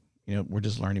two, we're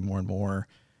just learning more and more,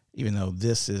 even though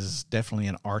this is definitely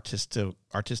an artistical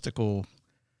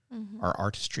or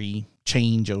artistry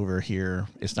change over here.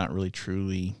 It's not really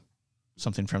truly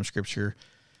something from Scripture,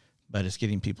 but it's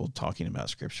getting people talking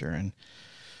about Scripture, and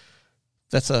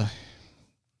that's a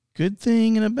good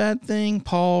thing and a bad thing.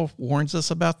 Paul warns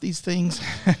us about these things.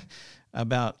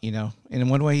 About, and in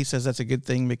one way he says that's a good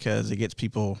thing because it gets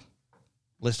people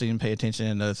listening and pay attention.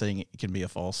 Another thing, it can be a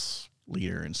false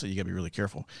leader, and so you got to be really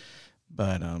careful.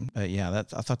 But yeah,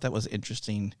 I thought that was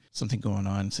interesting, something going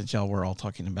on, since y'all were all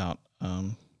talking about,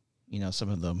 some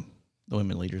of the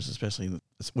women leaders, especially,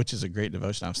 which is a great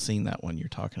devotion. I've seen that one you're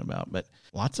talking about, but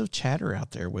lots of chatter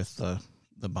out there with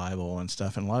the Bible and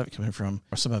stuff, and a lot of it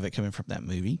some of it coming from that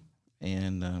movie,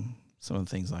 and some of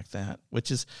the things like that, which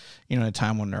is, at a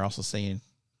time when they're also saying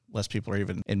less people are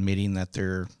even admitting that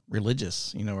they're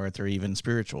religious, or if they're even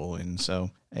spiritual. And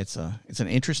so it's an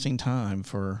interesting time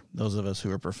for those of us who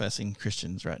are professing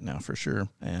Christians right now, for sure.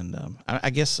 And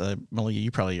I guess, Malia, you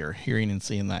probably are hearing and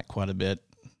seeing that quite a bit.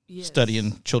 Yes.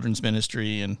 studying children's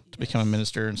ministry and to become a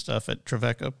minister and stuff at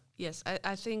Trevecca. Yes,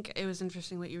 I think it was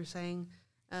interesting what you were saying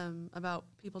about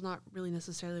people not really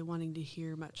necessarily wanting to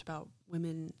hear much about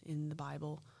women in the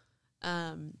Bible.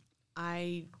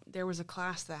 There was a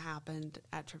class that happened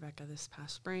at Trevecca this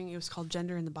past spring. It was called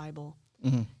Gender in the Bible.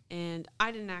 Mm-hmm. And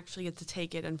I didn't actually get to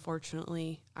take it,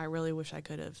 unfortunately. I really wish I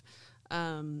could have.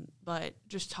 But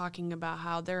just talking about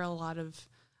how there are a lot of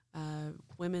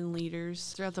women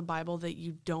leaders throughout the Bible that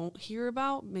you don't hear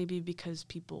about, maybe because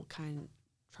people kind of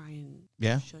try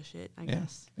and shush it, I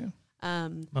guess. Yeah.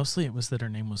 Mostly it was that her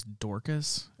name was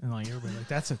Dorcas, and like everybody like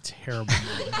that's a terrible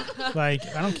name. Like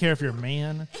I don't care if you're a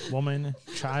man, woman,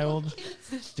 child.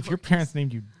 If your parents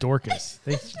named you Dorcas,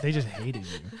 they just hated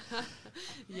you.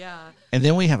 Yeah. And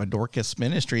then we have a Dorcas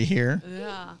ministry here.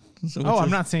 Yeah. So Oh, I'm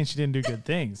not saying she didn't do good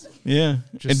things. Yeah.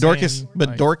 Just And Dorcas, saying, but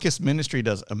like- Dorcas ministry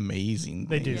does amazing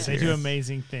They do. things They here. do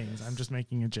amazing things. I'm just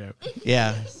making a joke.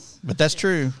 Yeah. But that's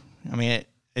true. I mean,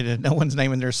 no one's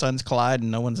naming their sons Clyde, and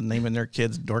no one's naming their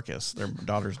kids Dorcas. Their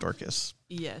daughter's Dorcas.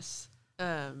 Yes.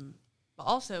 But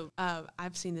also,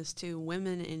 I've seen this too.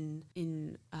 Women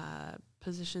in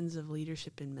positions of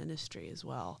leadership in ministry as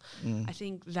well. I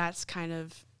think that's kind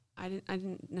of I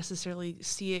didn't necessarily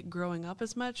see it growing up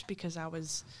as much because I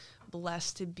was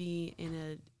blessed to be in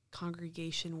a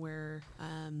congregation where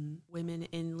women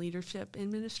in leadership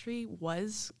in ministry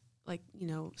was like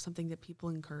something that people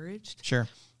encouraged. Sure.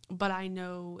 But I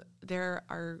know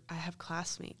I have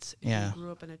classmates who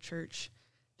grew up in a church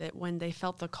that when they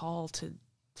felt the call to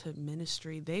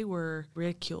ministry, they were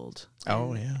ridiculed.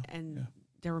 Oh, and, yeah. And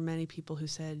there were many people who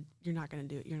said, you're not going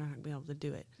to do it. You're not going to be able to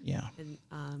do it. Yeah.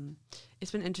 And it's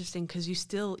been interesting because you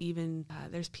still even,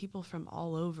 there's people from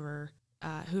all over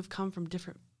who have come from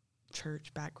different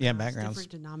church backgrounds. Different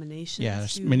denominations. Yeah,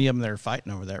 there's many of them that are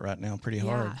fighting over that right now pretty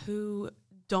hard. Who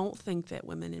don't think that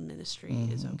women in ministry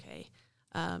is okay.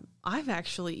 I've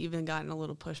actually even gotten a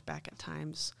little pushback at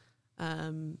times,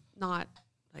 not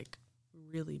like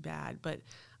really bad, but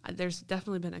there's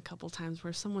definitely been a couple times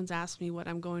where someone's asked me what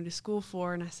I'm going to school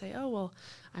for, and I say, oh, well,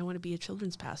 I want to be a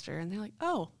children's pastor. And they're like,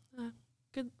 oh,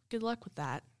 good luck with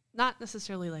that. Not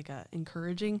necessarily like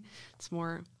encouraging. It's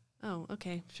more, oh,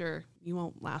 okay, sure, you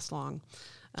won't last long,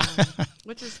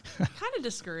 which is kind of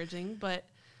discouraging, but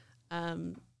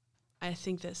I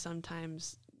think that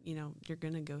sometimes, you're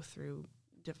going to go through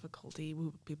difficulty.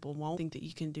 People won't think that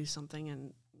you can do something,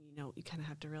 and you kind of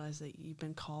have to realize that you've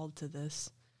been called to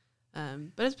this.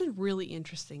 But it's been really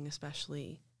interesting,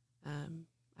 especially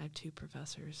I have two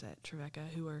professors at Trevecca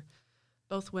who are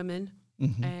both women,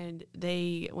 and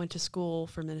they went to school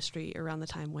for ministry around the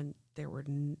time when there were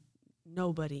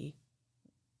nobody,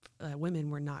 women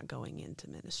were not going into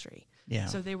ministry. Yeah.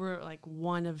 So they were like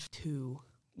one of two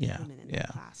women in the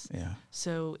class. Yeah.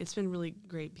 So it's been really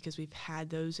great because we've had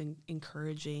those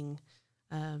encouraging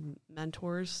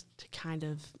mentors to kind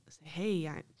of say, hey,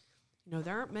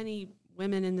 there aren't many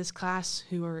women in this class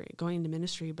who are going into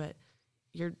ministry, but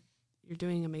you're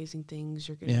doing amazing things.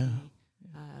 You're going to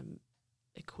be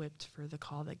equipped for the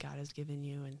call that God has given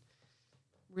you, and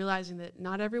realizing that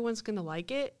not everyone's going to like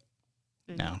it.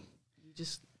 And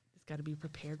it's got to be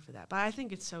prepared for that. But I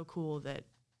think it's so cool that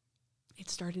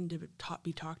it's starting to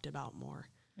be talked about more.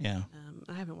 Yeah.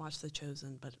 I haven't watched The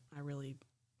Chosen, but I've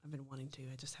been wanting to.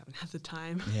 I just haven't had the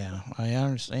time. Yeah, I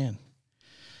understand.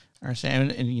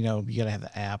 And you got to have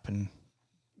the app, and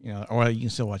or you can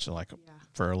still watch it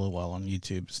for a little while on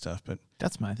YouTube and stuff. But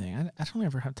That's my thing. I don't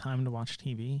ever have time to watch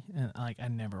TV, and I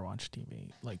never watch TV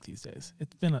like these days.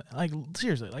 It's been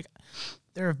seriously,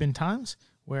 there have been times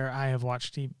where I have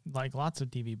watched TV, lots of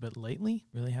TV, but lately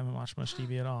really haven't watched much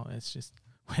TV at all. It's just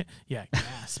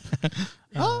gasp.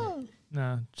 No,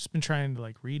 just been trying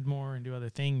to read more and do other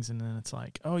things, and then it's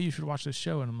like, oh, you should watch this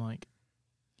show, and I'm like,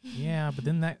 yeah, but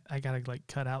then I gotta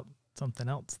cut out something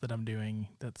else that I'm doing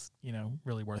that's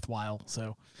really worthwhile.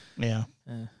 So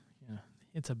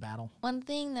it's a battle. One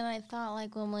thing that I thought,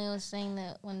 when Malia was saying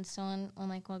that when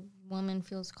a woman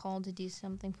feels called to do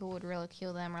something, people would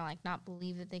ridicule them or not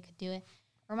believe that they could do it.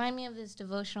 Remind me of this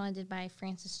devotional I did by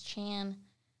Francis Chan,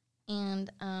 and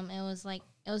it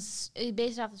was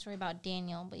based off the story about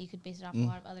Daniel, but you could base it off a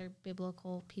lot of other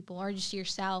biblical people or just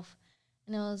yourself.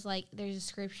 And it was there's a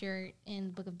scripture in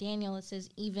the book of Daniel that says,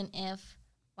 even if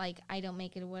I don't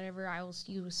make it or whatever,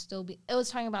 you will still be. It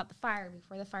was talking about the fire.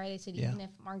 Before the fire, they said, even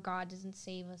if our God doesn't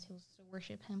save us, he'll still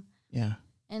worship him. Yeah.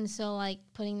 And so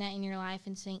putting that in your life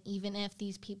and saying, even if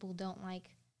these people don't like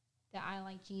that I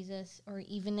like Jesus, or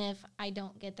even if I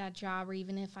don't get that job, or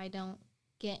even if I don't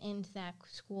get into that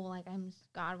school,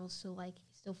 God will still he's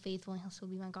still faithful and he'll still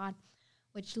be my God.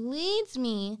 Which leads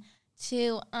me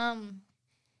to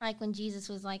like when Jesus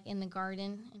was like in the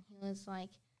garden and he was like,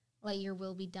 let your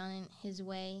will be done in his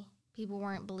way. People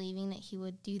weren't believing that he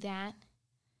would do that.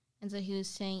 And so he was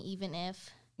saying, even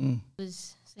if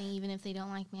they don't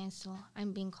like me,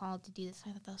 I'm being called to do this.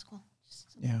 I thought that was cool.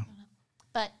 Yeah.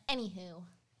 But anywho.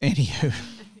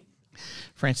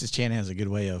 Francis Chan has a good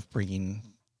way of bringing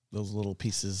those little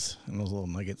pieces and those little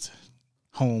nuggets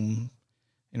home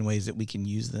in ways that we can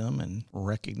use them and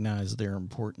recognize their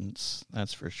importance.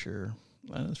 That's for sure.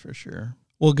 That is for sure.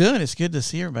 Well, good. It's good to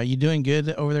see everybody. You doing good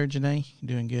over there, Janae? You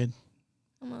doing good?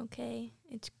 I'm okay.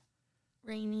 It's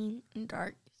raining and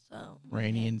dark, so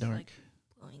Rainy and it's, dark. like,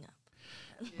 blowing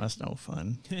up. That's no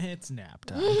fun. It's nap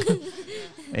time.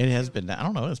 It has been. I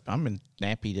don't know. I've been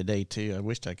nappy today too. I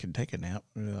wished I could take a nap.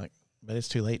 But it's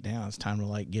too late now. It's time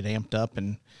to get amped up,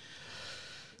 and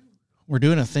we're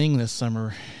doing a thing this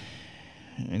summer,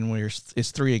 and it's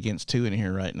 3 against 2 in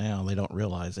here right now. They don't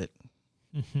realize it,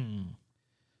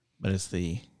 but it's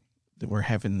we're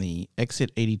having the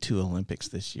Exit 82 Olympics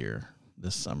this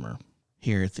summer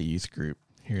here at the youth group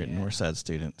here at Northside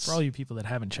Students. For all you people that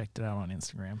haven't checked it out on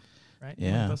Instagram, right? Yeah.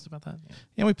 You wanna post about that?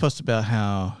 Yeah, we post about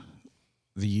how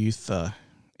the youth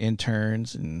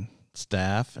interns and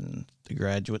staff and the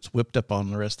graduates whipped up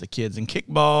on the rest of the kids in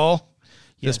kickball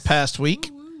this past week.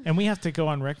 And we have to go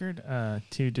on record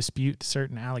to dispute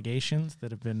certain allegations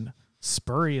that have been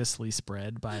spuriously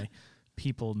spread by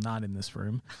people not in this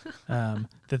room,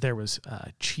 that there was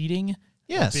cheating,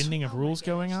 bending of rules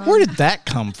going on. Where did that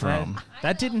come from?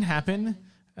 That didn't happen.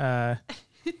 It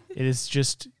is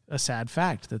just a sad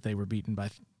fact that they were beaten by,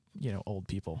 old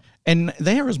people. And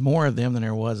there was more of them than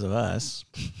there was of us.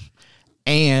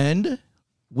 And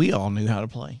we all knew how to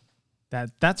play.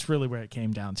 That's really where it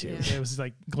came down to. Yeah. It was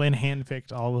like Glenn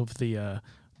handpicked all of the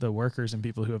workers and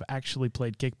people who have actually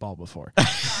played kickball before.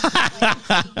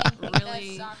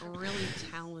 really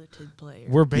talented players.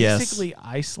 We're basically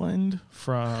Iceland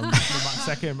from the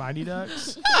second Mighty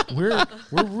Ducks. We're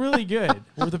really good.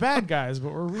 We're the bad guys,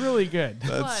 but we're really good.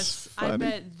 Plus, I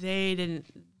bet they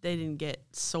didn't get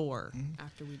sore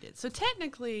after we did. So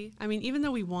technically, I mean, even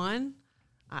though we won,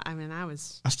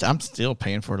 I'm still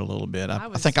paying for it a little bit. I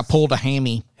was- think I pulled a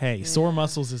hammy. Hey, sore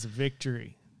muscles is a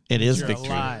victory. It is You're victory.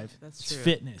 alive. That's It's true.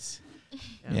 fitness.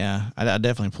 Yeah, I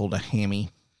definitely pulled a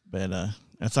hammy, but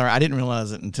that's all right. I didn't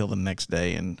realize it until the next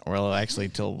day, actually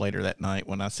till later that night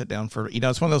when I sit down for,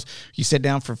 it's one of those, you sit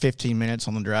down for 15 minutes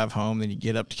on the drive home, then you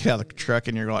get up to get out of the truck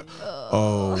and you're like,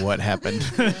 oh, what happened?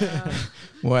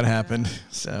 What happened?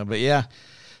 So, but yeah,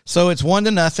 so it's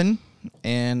 1-0.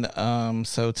 And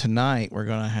so tonight we're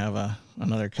going to have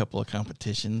another couple of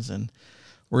competitions, and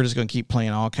we're just going to keep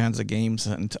playing all kinds of games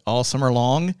all summer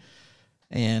long,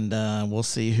 and we'll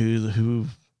see who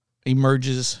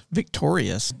emerges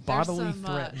victorious. Bodily some,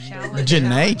 threat. challenge-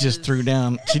 Janae just threw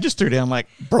down. She just threw down like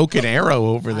broken arrow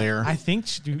over there. I think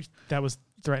that was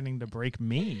threatening to break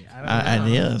me. I don't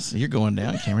know. It is. You're going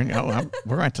down, Cameron.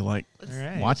 We're going to All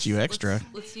right. watch you extra.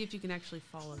 Let's see if you can actually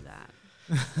follow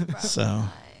that. So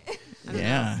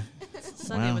yeah,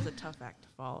 Sunday Wow. was a tough act to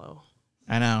follow.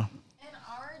 I know In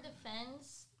our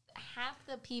defense, half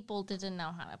the people didn't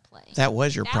know how to play. that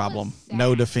was your That problem. was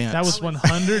No sad. defense. That was I was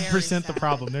 100% the very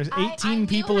problem. There's I 18 knew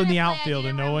people how in to the play, I outfield,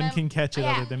 and didn't no one remember- can catch it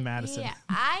Yeah, other than Madison. Yeah,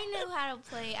 I knew how to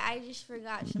play. I just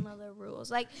forgot some of the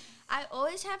rules. Like, I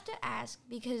always have to ask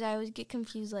because I always get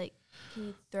confused. Like, can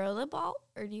you throw the ball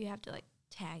or do you have to, like,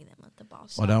 tag them with the ball?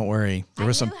 So Well, don't worry. I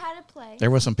knew how to play. There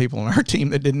was some people on our team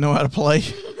that didn't know how to play.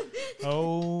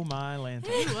 Oh, my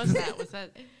lantern. Who was that? Was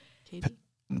that Katie?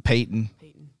 Peyton,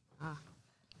 Peyton.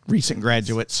 recent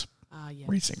graduates. Yes.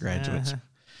 Recent graduates. Uh-huh.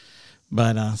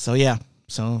 But so yeah,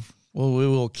 so we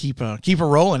will keep it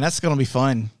rolling. That's going to be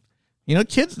fun. The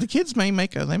kids may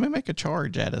make a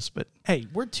charge at us, but Hey,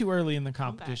 we're too early in the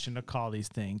competition to call these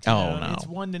things. Oh, no. It's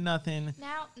 1-0.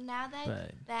 Now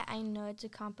But- that I know it's a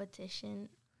competition,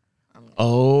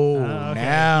 Okay. now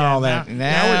Yeah, that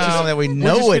now we're just- that we we're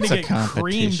know just gonna it's a get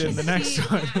creamed competition, in the next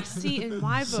one. See, in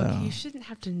my book, So. you shouldn't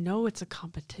have to know it's a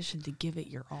competition to give it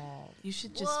your all. You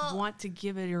should just Well, want to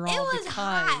give it your it all was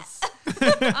because.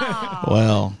 hot.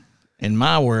 well, in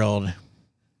my world,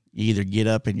 you either get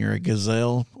up and you're a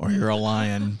gazelle or you're a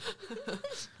lion.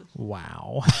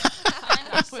 Wow.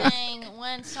 I'm just saying,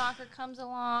 when soccer comes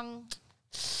along,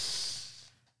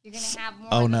 you're gonna have more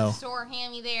Oh, than no. a sore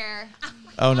hammy there.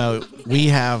 Oh no, we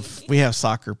have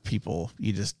soccer people.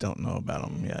 You just don't know about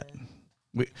them yet.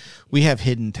 We have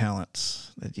hidden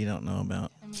talents that you don't know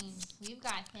about. I mean, we've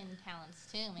got hidden talents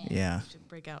too, man. Yeah. Should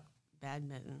break out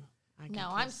badminton. I can No,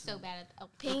 I'm kiss so bad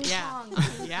at Ping Yeah.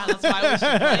 pong. Yeah, that's why we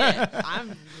should play it.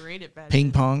 I'm great at badminton.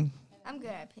 Ping pong. I'm good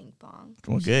at ping pong.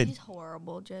 Well, good. She's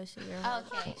horrible, Josie.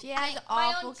 Okay. She has my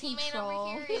awful own teammate control.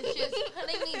 over here is just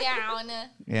putting me down.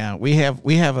 Yeah, we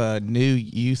have a new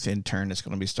youth intern that's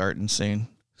going to be starting soon.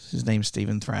 His name's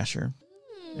Stephen Thrasher.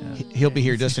 He'll be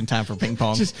here just in time for ping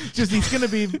pong. Just he's gonna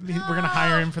be. We're gonna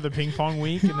hire him for the ping pong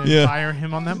week and then Yeah. fire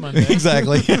him on that Monday.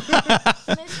 Exactly.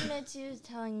 Miss Mitzi was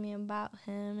telling me about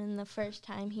him and the first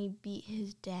time he beat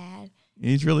his dad.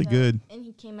 He's really good. And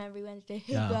he came every Wednesday.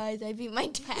 Hey Yeah. guys, I beat my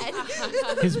dad.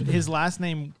 His last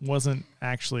name wasn't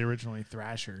actually originally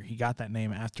Thrasher. He got that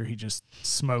name after he just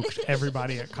smoked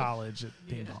everybody at college at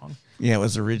ping pong. Yeah, it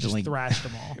was originally Just thrashed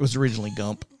them all. it was originally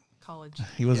Gump. College.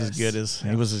 He was Yes.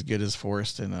 he was as good as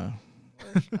Forrest in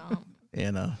Worst gump.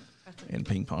 in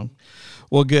ping pong.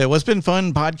 Well, good. Well, it's been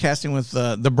fun podcasting with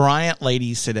the Bryant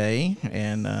ladies today,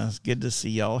 and it's good to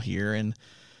see y'all here.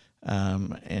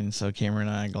 And so Cameron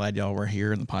and I are glad y'all were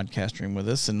here in the podcast room with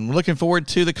us, and we're looking forward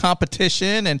to the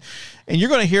competition. And you're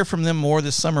going to hear from them more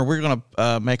this summer. We're going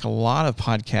to make a lot of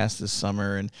podcasts this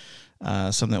summer, and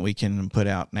some that we can put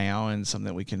out now, and some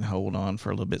that we can hold on for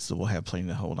a little bit, so we'll have plenty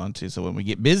to hold on to. So when we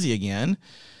get busy again,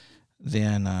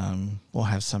 then we'll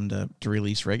have some to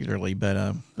release regularly.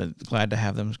 But glad to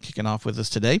have them kicking off with us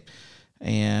today.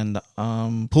 And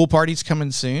pool party's coming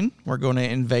soon. We're going to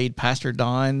invade Pastor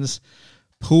Don's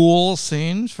pool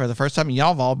soon for the first time. Y'all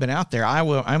have all been out there.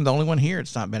 I'm the only one here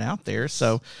that's not been out there.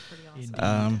 So Pretty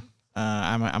awesome.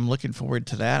 I'm looking forward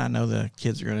to that. I know the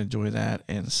kids are going to enjoy that.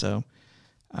 And so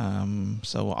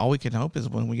all we can hope is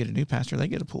when we get a new pastor, they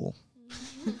get a pool.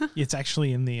 It's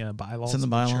actually in the bylaws. It's in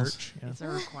the of bylaws. church. Yeah. It's a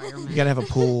requirement. You got to have a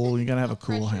pool. You got to have a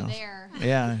cool Pressure house. there.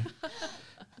 Yeah.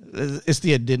 It's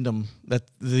the addendum that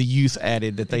the youth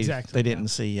added that Exactly, they didn't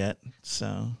see yet.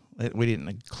 So we didn't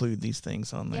include these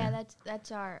things on there. Yeah,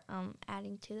 that's our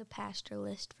adding to the pastor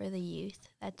list for the youth.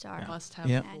 That's our Must have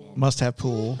Yep. a pool. Must have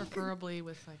pool. Preferably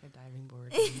with like a diving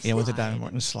board. Yeah, with a diving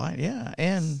board and slide. Yeah,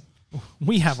 and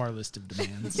We have our list of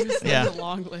demands. Yeah. It's a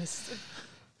long list.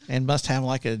 must have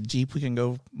like a Jeep we can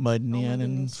go mudding Oh my in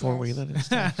and goodness, four wheeler and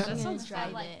stuff. That I'm gonna sounds drive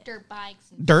Have, like it. dirt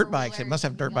bikes. And Dirt bikes. It four-wheelers must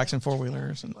have and dirt you bikes go- and four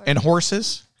wheelers and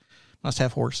horses. Must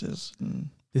have horses. And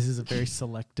This is a very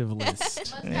selective list.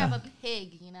 Must Yeah. have a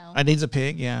pig, you know. I needs a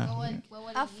pig. Yeah. What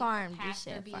would A a farm, you pastor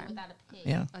say a be farm. without a pig?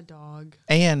 Yeah. A dog.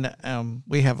 And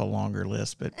we have a longer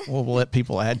list, but we'll let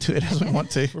people add to it as we want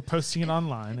to. We're posting it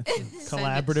online. It's a Send it-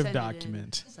 collaborative send it in.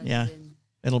 document. Send Yeah. it in.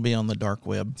 It'll be on the dark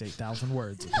web. It's 8,000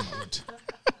 words at the moment.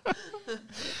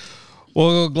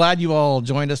 Well, glad you all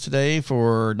joined us today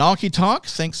for Donkey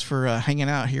Talks. Thanks for hanging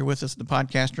out here with us in the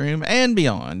podcast room and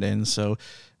beyond. And so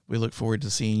we look forward to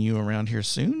seeing you around here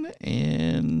soon.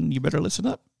 And you better listen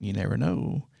up. You never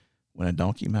know when a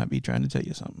donkey might be trying to tell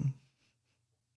you something.